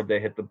how hard they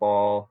hit the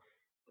ball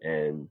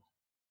and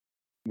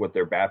what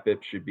their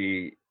BABIP should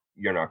be,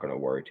 you're not going to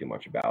worry too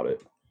much about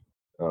it.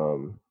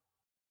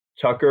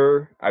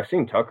 Tucker, I've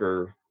seen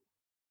Tucker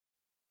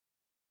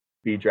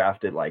be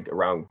drafted like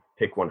around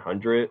pick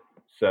 100.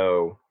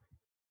 So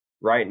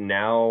right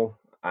now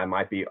I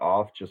might be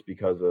off just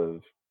because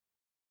of,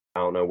 I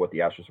don't know what the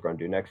Astros are going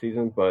to do next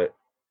season, but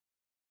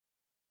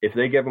if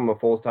they give him a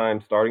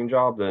full-time starting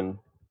job, then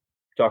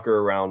Tucker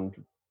around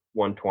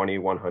 120,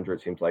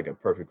 100 seems like a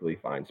perfectly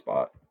fine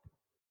spot.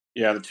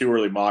 Yeah, the 2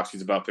 early mocks,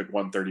 he's about pick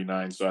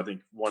 139, so I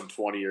think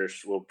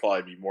 120-ish will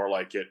probably be more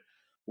like it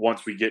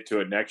once we get to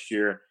it next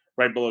year.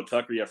 Right below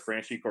Tucker, you have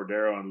Franchy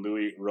Cordero and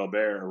Louis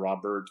Robert, or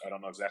Robert. I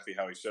don't know exactly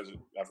how he says it.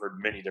 I've heard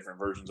many different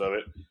versions of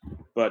it.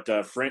 But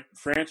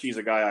Franchy's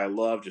a guy I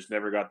love, just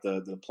never got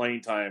the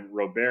playing time.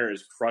 Robert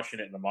is crushing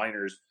it in the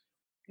minors.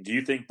 Do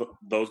you think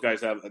those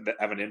guys have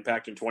an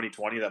impact in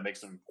 2020 that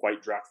makes them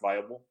quite draft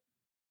viable?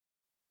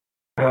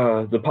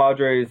 The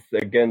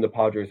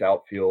Padres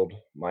outfield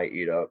might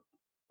eat up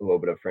a little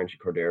bit of Franchy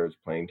Cordero's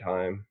playing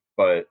time,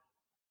 but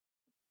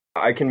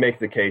I can make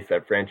the case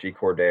that Franchy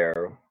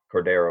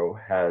Cordero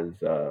has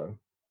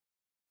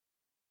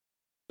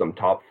some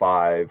top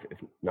 5, if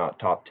not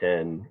top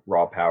 10,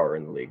 raw power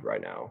in the league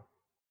right now.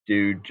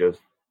 Dude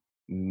just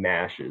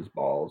mashes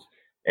balls.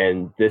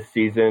 And this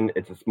season,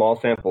 it's a small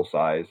sample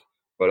size,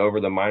 but over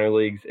the minor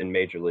leagues and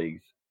major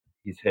leagues,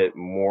 he's hit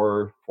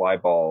more fly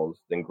balls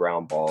than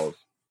ground balls,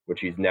 which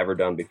he's never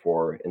done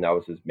before, and that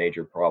was his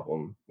major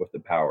problem with the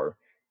power.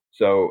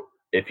 So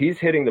if he's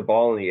hitting the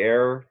ball in the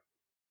air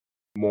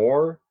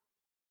more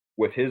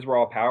with his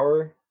raw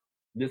power,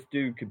 this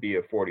dude could be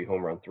a 40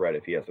 home run threat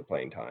if he has the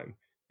playing time.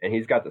 And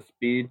he's got the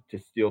speed to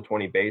steal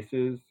 20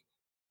 bases.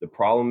 The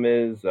problem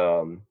is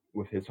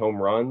with his home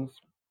runs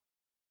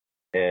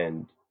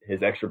and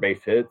his extra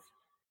base hits,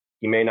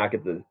 he may not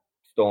get the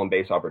stolen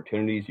base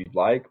opportunities you'd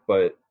like,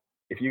 but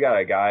if you got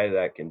a guy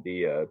that can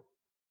be a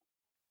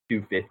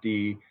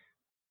 250,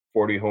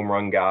 40 home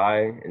run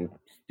guy and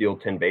steal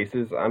 10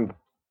 bases,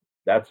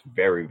 that's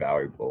very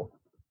valuable.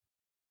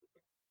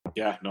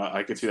 Yeah, no,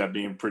 I could see that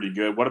being pretty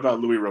good. What about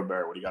Louis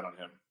Robert? What do you got on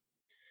him?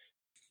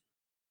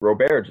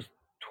 Robert just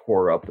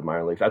tore up the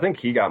minor leagues. I think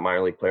he got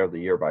minor league player of the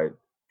year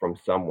from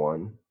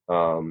someone.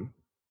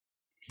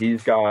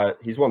 He's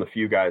one of the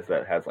few guys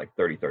that has like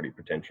 30-30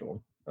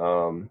 potential.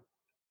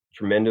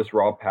 Tremendous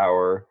raw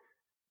power.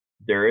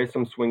 There is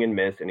some swing and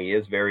miss, and he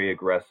is very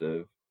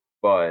aggressive,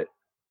 but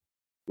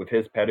with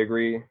his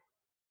pedigree,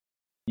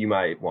 you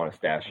might want to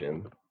stash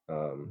him.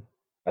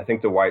 I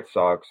think the White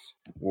Sox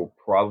will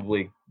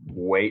probably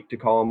wait to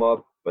call him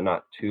up, but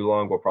not too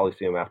long. We'll probably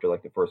see him after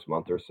like the first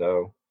month or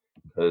so,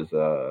 because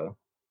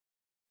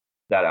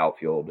that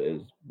outfield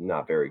is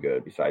not very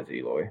good besides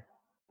Eloy.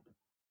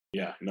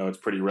 Yeah, no, it's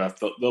pretty rough.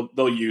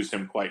 They'll use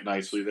him quite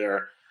nicely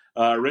there.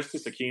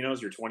 Aristis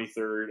Aquino's your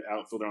 23rd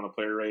outfielder on the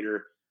player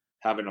rater,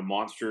 having a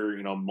monster,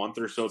 month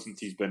or so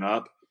since he's been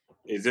up.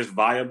 Is this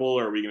viable,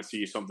 or are we going to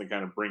see something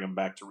kind of bring him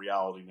back to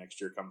reality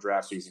next year come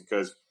draft season?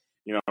 Because,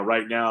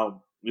 right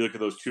now, you look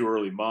at those 2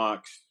 early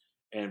mocks,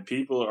 and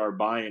people are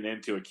buying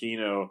into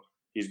Aquino.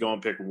 He's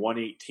going pick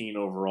 118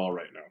 overall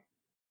right now.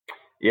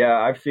 Yeah,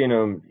 I've seen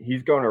him.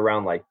 He's going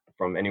around like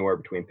from anywhere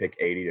between pick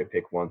 80 to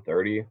pick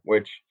 130,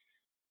 which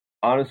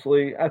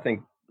honestly, I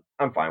think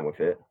I'm fine with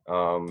it.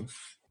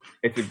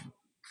 It's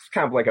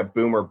kind of like a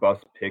boom or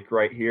bust pick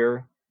right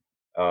here.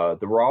 The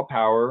raw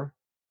power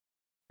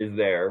is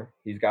there.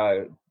 He's got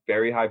a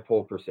very high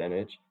pull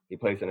percentage. He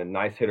plays in a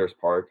nice hitter's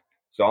park.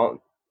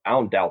 So I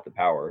don't doubt the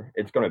power.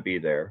 It's going to be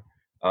there.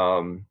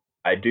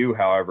 I do,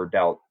 however,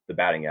 doubt the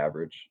batting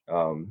average.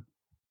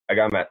 I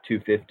got him at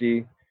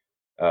 250.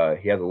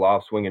 He has a lot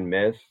of swing and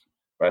miss,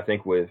 but I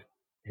think with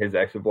his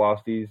exit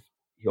velocities,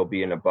 he'll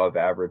be an above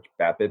average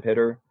BABIP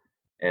hitter.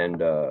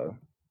 And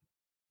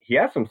he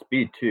has some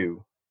speed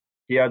too.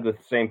 He had the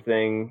same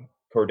thing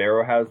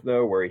Cordero has,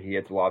 though, where he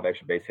hits a lot of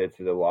extra base hits,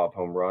 hits a lot of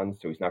home runs,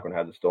 so he's not going to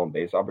have the stolen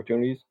base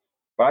opportunities.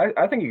 But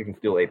I think he can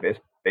steal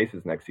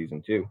bases next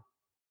season too.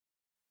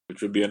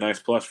 Which would be a nice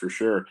plus for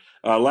sure.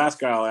 Last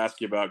guy I'll ask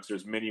you about, because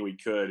there's many we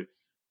could.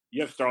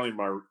 You have Starling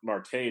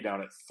Marte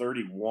down at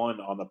 31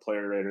 on the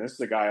player rater. This is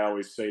a guy I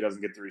always say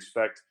doesn't get the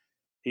respect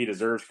he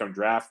deserves come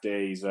draft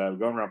day. He's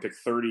going around pick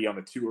 30 on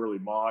the 2 early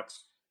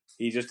mocks.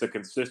 He's just a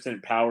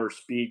consistent power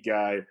speed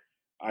guy.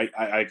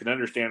 I can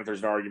understand if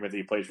there's an argument that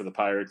he plays for the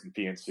Pirates and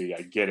PNC.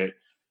 I get it.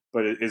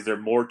 But is there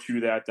more to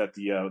that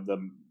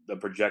the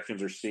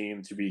projections are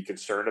seem to be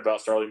concerned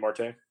about Starling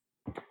Marte?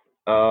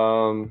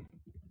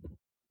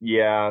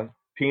 Yeah,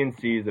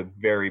 PNC is a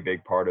very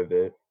big part of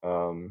it.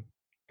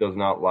 Does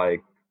not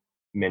like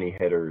many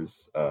hitters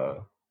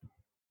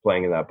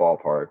playing in that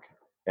ballpark.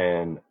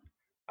 And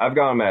I've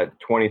got him at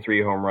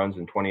 23 home runs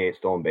and 28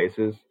 stolen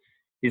bases.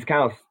 He's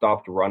kind of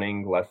stopped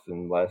running less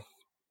and less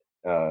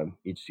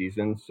each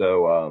season.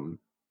 So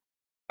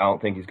I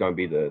don't think he's going to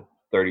be the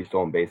 30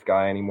 stolen base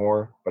guy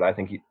anymore. But I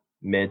think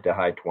mid to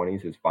high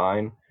 20s is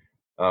fine.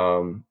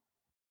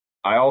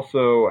 I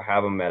also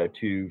have him at a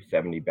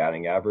 270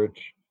 batting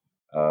average.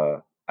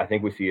 I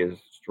think we see his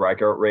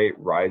strikeout rate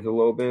rise a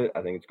little bit.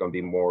 I think it's going to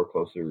be more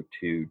closer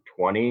to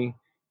 20%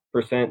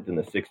 than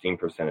the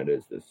 16% it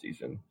is this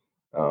season.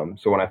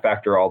 So when I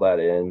factor all that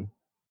in,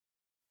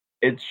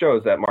 it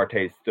shows that Marte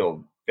is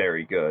still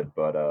very good,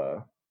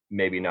 but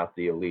maybe not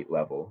the elite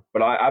level.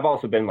 But I've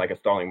also been like a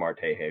Starling Marte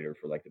hater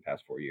for like the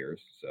past 4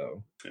 years.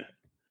 So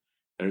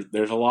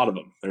there's a lot of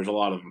them. There's a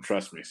lot of them.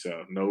 Trust me.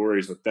 So no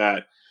worries with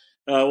that.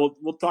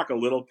 We'll talk a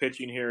little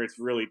pitching here. It's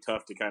really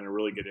tough to kind of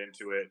really get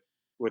into it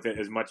with it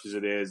as much as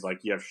it is. Like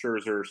you have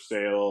Scherzer,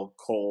 Sale,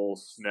 Cole,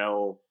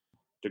 Snell,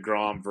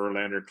 DeGrom,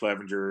 Verlander,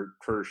 Clevenger,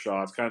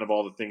 Kershaw. It's kind of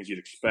all the things you'd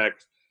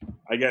expect.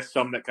 I guess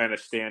some that kind of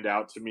stand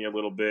out to me a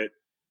little bit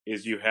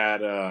is you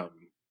had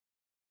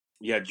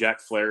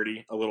Jack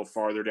Flaherty a little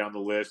farther down the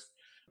list.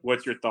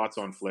 What's your thoughts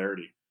on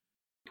Flaherty?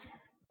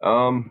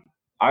 I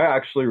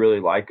actually really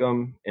like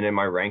him, and in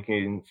my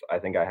rankings, I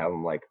think I have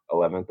him like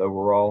 11th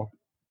overall.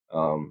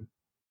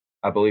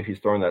 I believe he's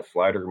throwing that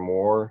slider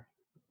more.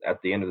 At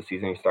the end of the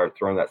season, he started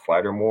throwing that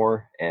slider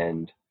more,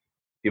 and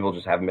people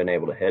just haven't been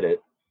able to hit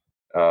it.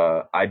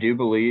 I do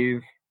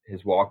believe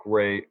his walk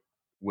rate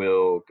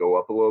will go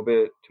up a little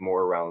bit to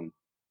more around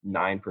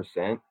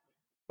 9%,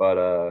 but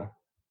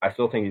I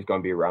still think he's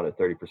going to be around a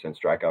 30%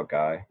 strikeout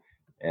guy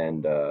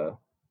and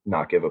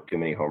not give up too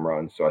many home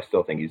runs. So I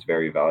still think he's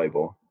very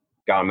valuable.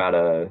 Got him at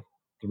a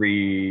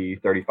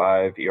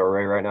 3.35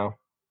 ERA right now.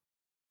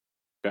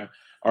 Okay.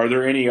 Are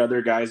there any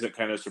other guys that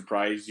kind of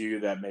surprise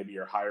you that maybe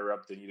are higher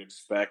up than you'd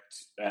expect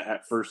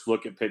at first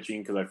look at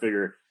pitching? Because I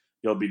figure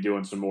you'll be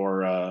doing some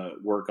more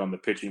work on the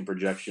pitching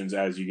projections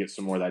as you get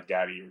some more of that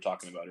data you were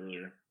talking about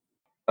earlier.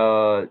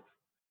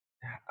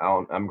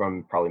 I'm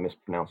going to probably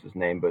mispronounce his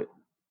name, but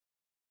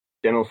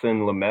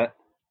Dinelson Lamet.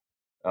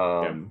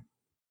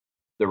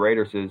 The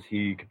Raiders says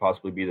he could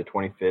possibly be the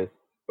 25th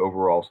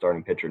overall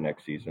starting pitcher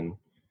next season.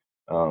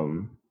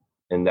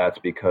 And that's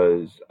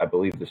because I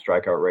believe the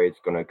strikeout rate is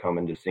going to come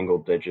into single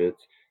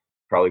digits,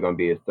 probably going to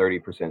be a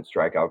 30%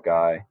 strikeout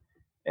guy.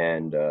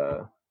 And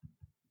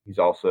he's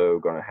also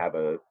going to have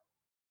a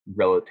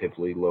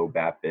relatively low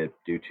BABIP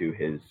due to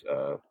his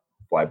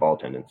fly ball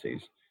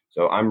tendencies.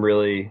 So I'm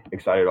really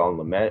excited on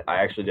Lamet. I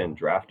actually didn't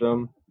draft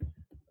him,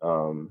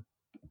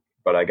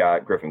 but I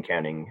got Griffin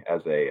Canning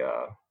as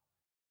a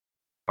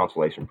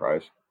consolation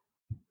prize.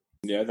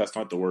 Yeah, that's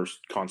not the worst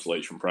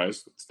consolation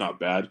prize. It's not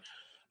bad.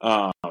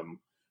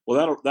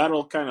 Well,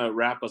 that'll kind of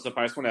wrap us up.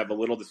 I just want to have a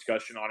little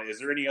discussion on it. Is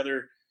there any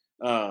other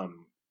kind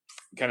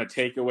of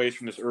takeaways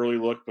from this early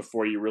look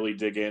before you really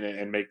dig in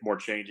and make more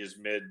changes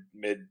mid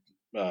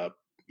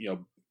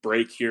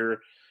break here?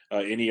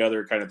 Any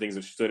other kind of things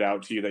that stood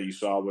out to you that you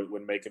saw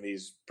when making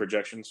these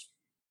projections?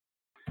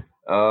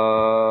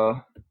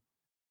 Not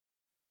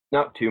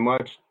too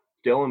much.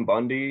 Dylan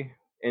Bundy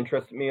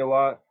interested me a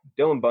lot.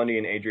 Dylan Bundy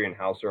and Adrian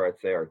Houser,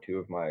 I'd say, are two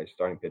of my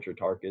starting pitcher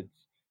targets.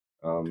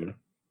 Okay.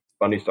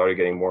 Bundy started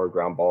getting more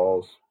ground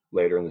balls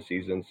later in the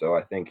season, so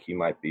I think he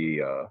might be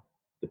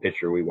the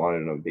pitcher we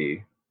wanted him to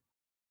be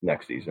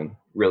next season.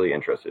 Really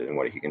interested in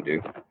what he can do.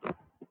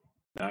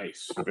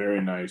 Nice.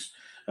 Very nice.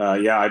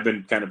 I've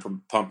been kind of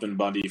pumping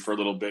Bundy for a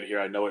little bit here.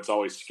 I know it's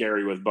always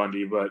scary with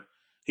Bundy, but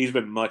he's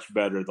been much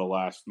better the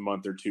last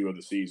month or two of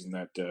the season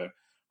that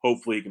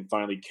hopefully he can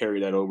finally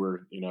carry that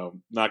over.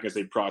 Not going to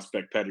say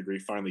prospect pedigree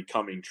finally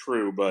coming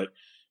true, but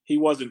he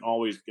wasn't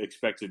always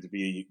expected to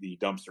be the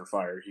dumpster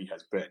fire he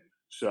has been.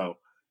 So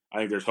I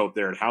think there's hope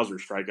there. And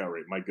Houser's strikeout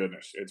rate, my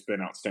goodness, it's been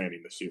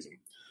outstanding this season.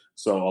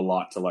 So a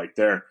lot to like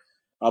there.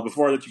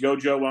 Before I let you go,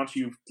 Joe, why don't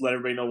you let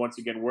everybody know once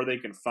again where they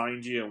can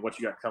find you and what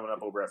you got coming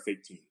up over at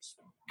Fake Teams?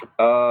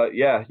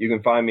 You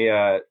can find me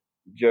at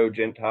Joe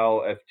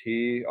Gentile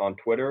FT on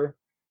Twitter.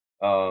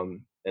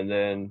 And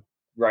then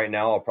right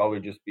now I'll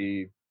probably just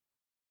be,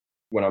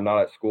 when I'm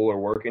not at school or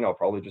working, I'll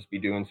probably just be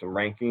doing some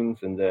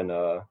rankings. And then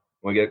when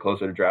we get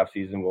closer to draft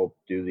season, we'll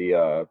do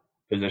the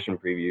position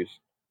previews.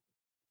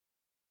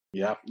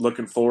 Yeah,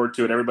 looking forward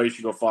to it. Everybody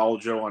should go follow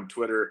Joe on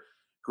Twitter.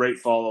 Great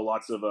follow.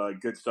 Lots of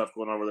good stuff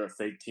going on over there at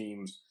Fake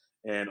Teams.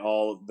 and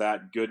all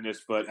that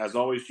goodness. But as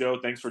always, Joe,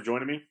 thanks for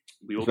joining me.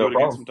 We will No do it again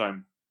problem.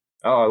 sometime.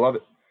 Oh, I love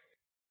it.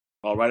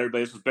 All right,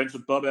 everybody. This was Bench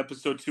with Bub,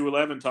 episode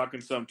 211, talking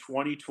some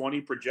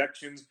 2020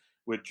 projections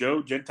with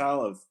Joe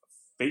Gentile of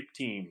Fate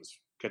Teams.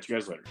 Catch you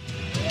guys later.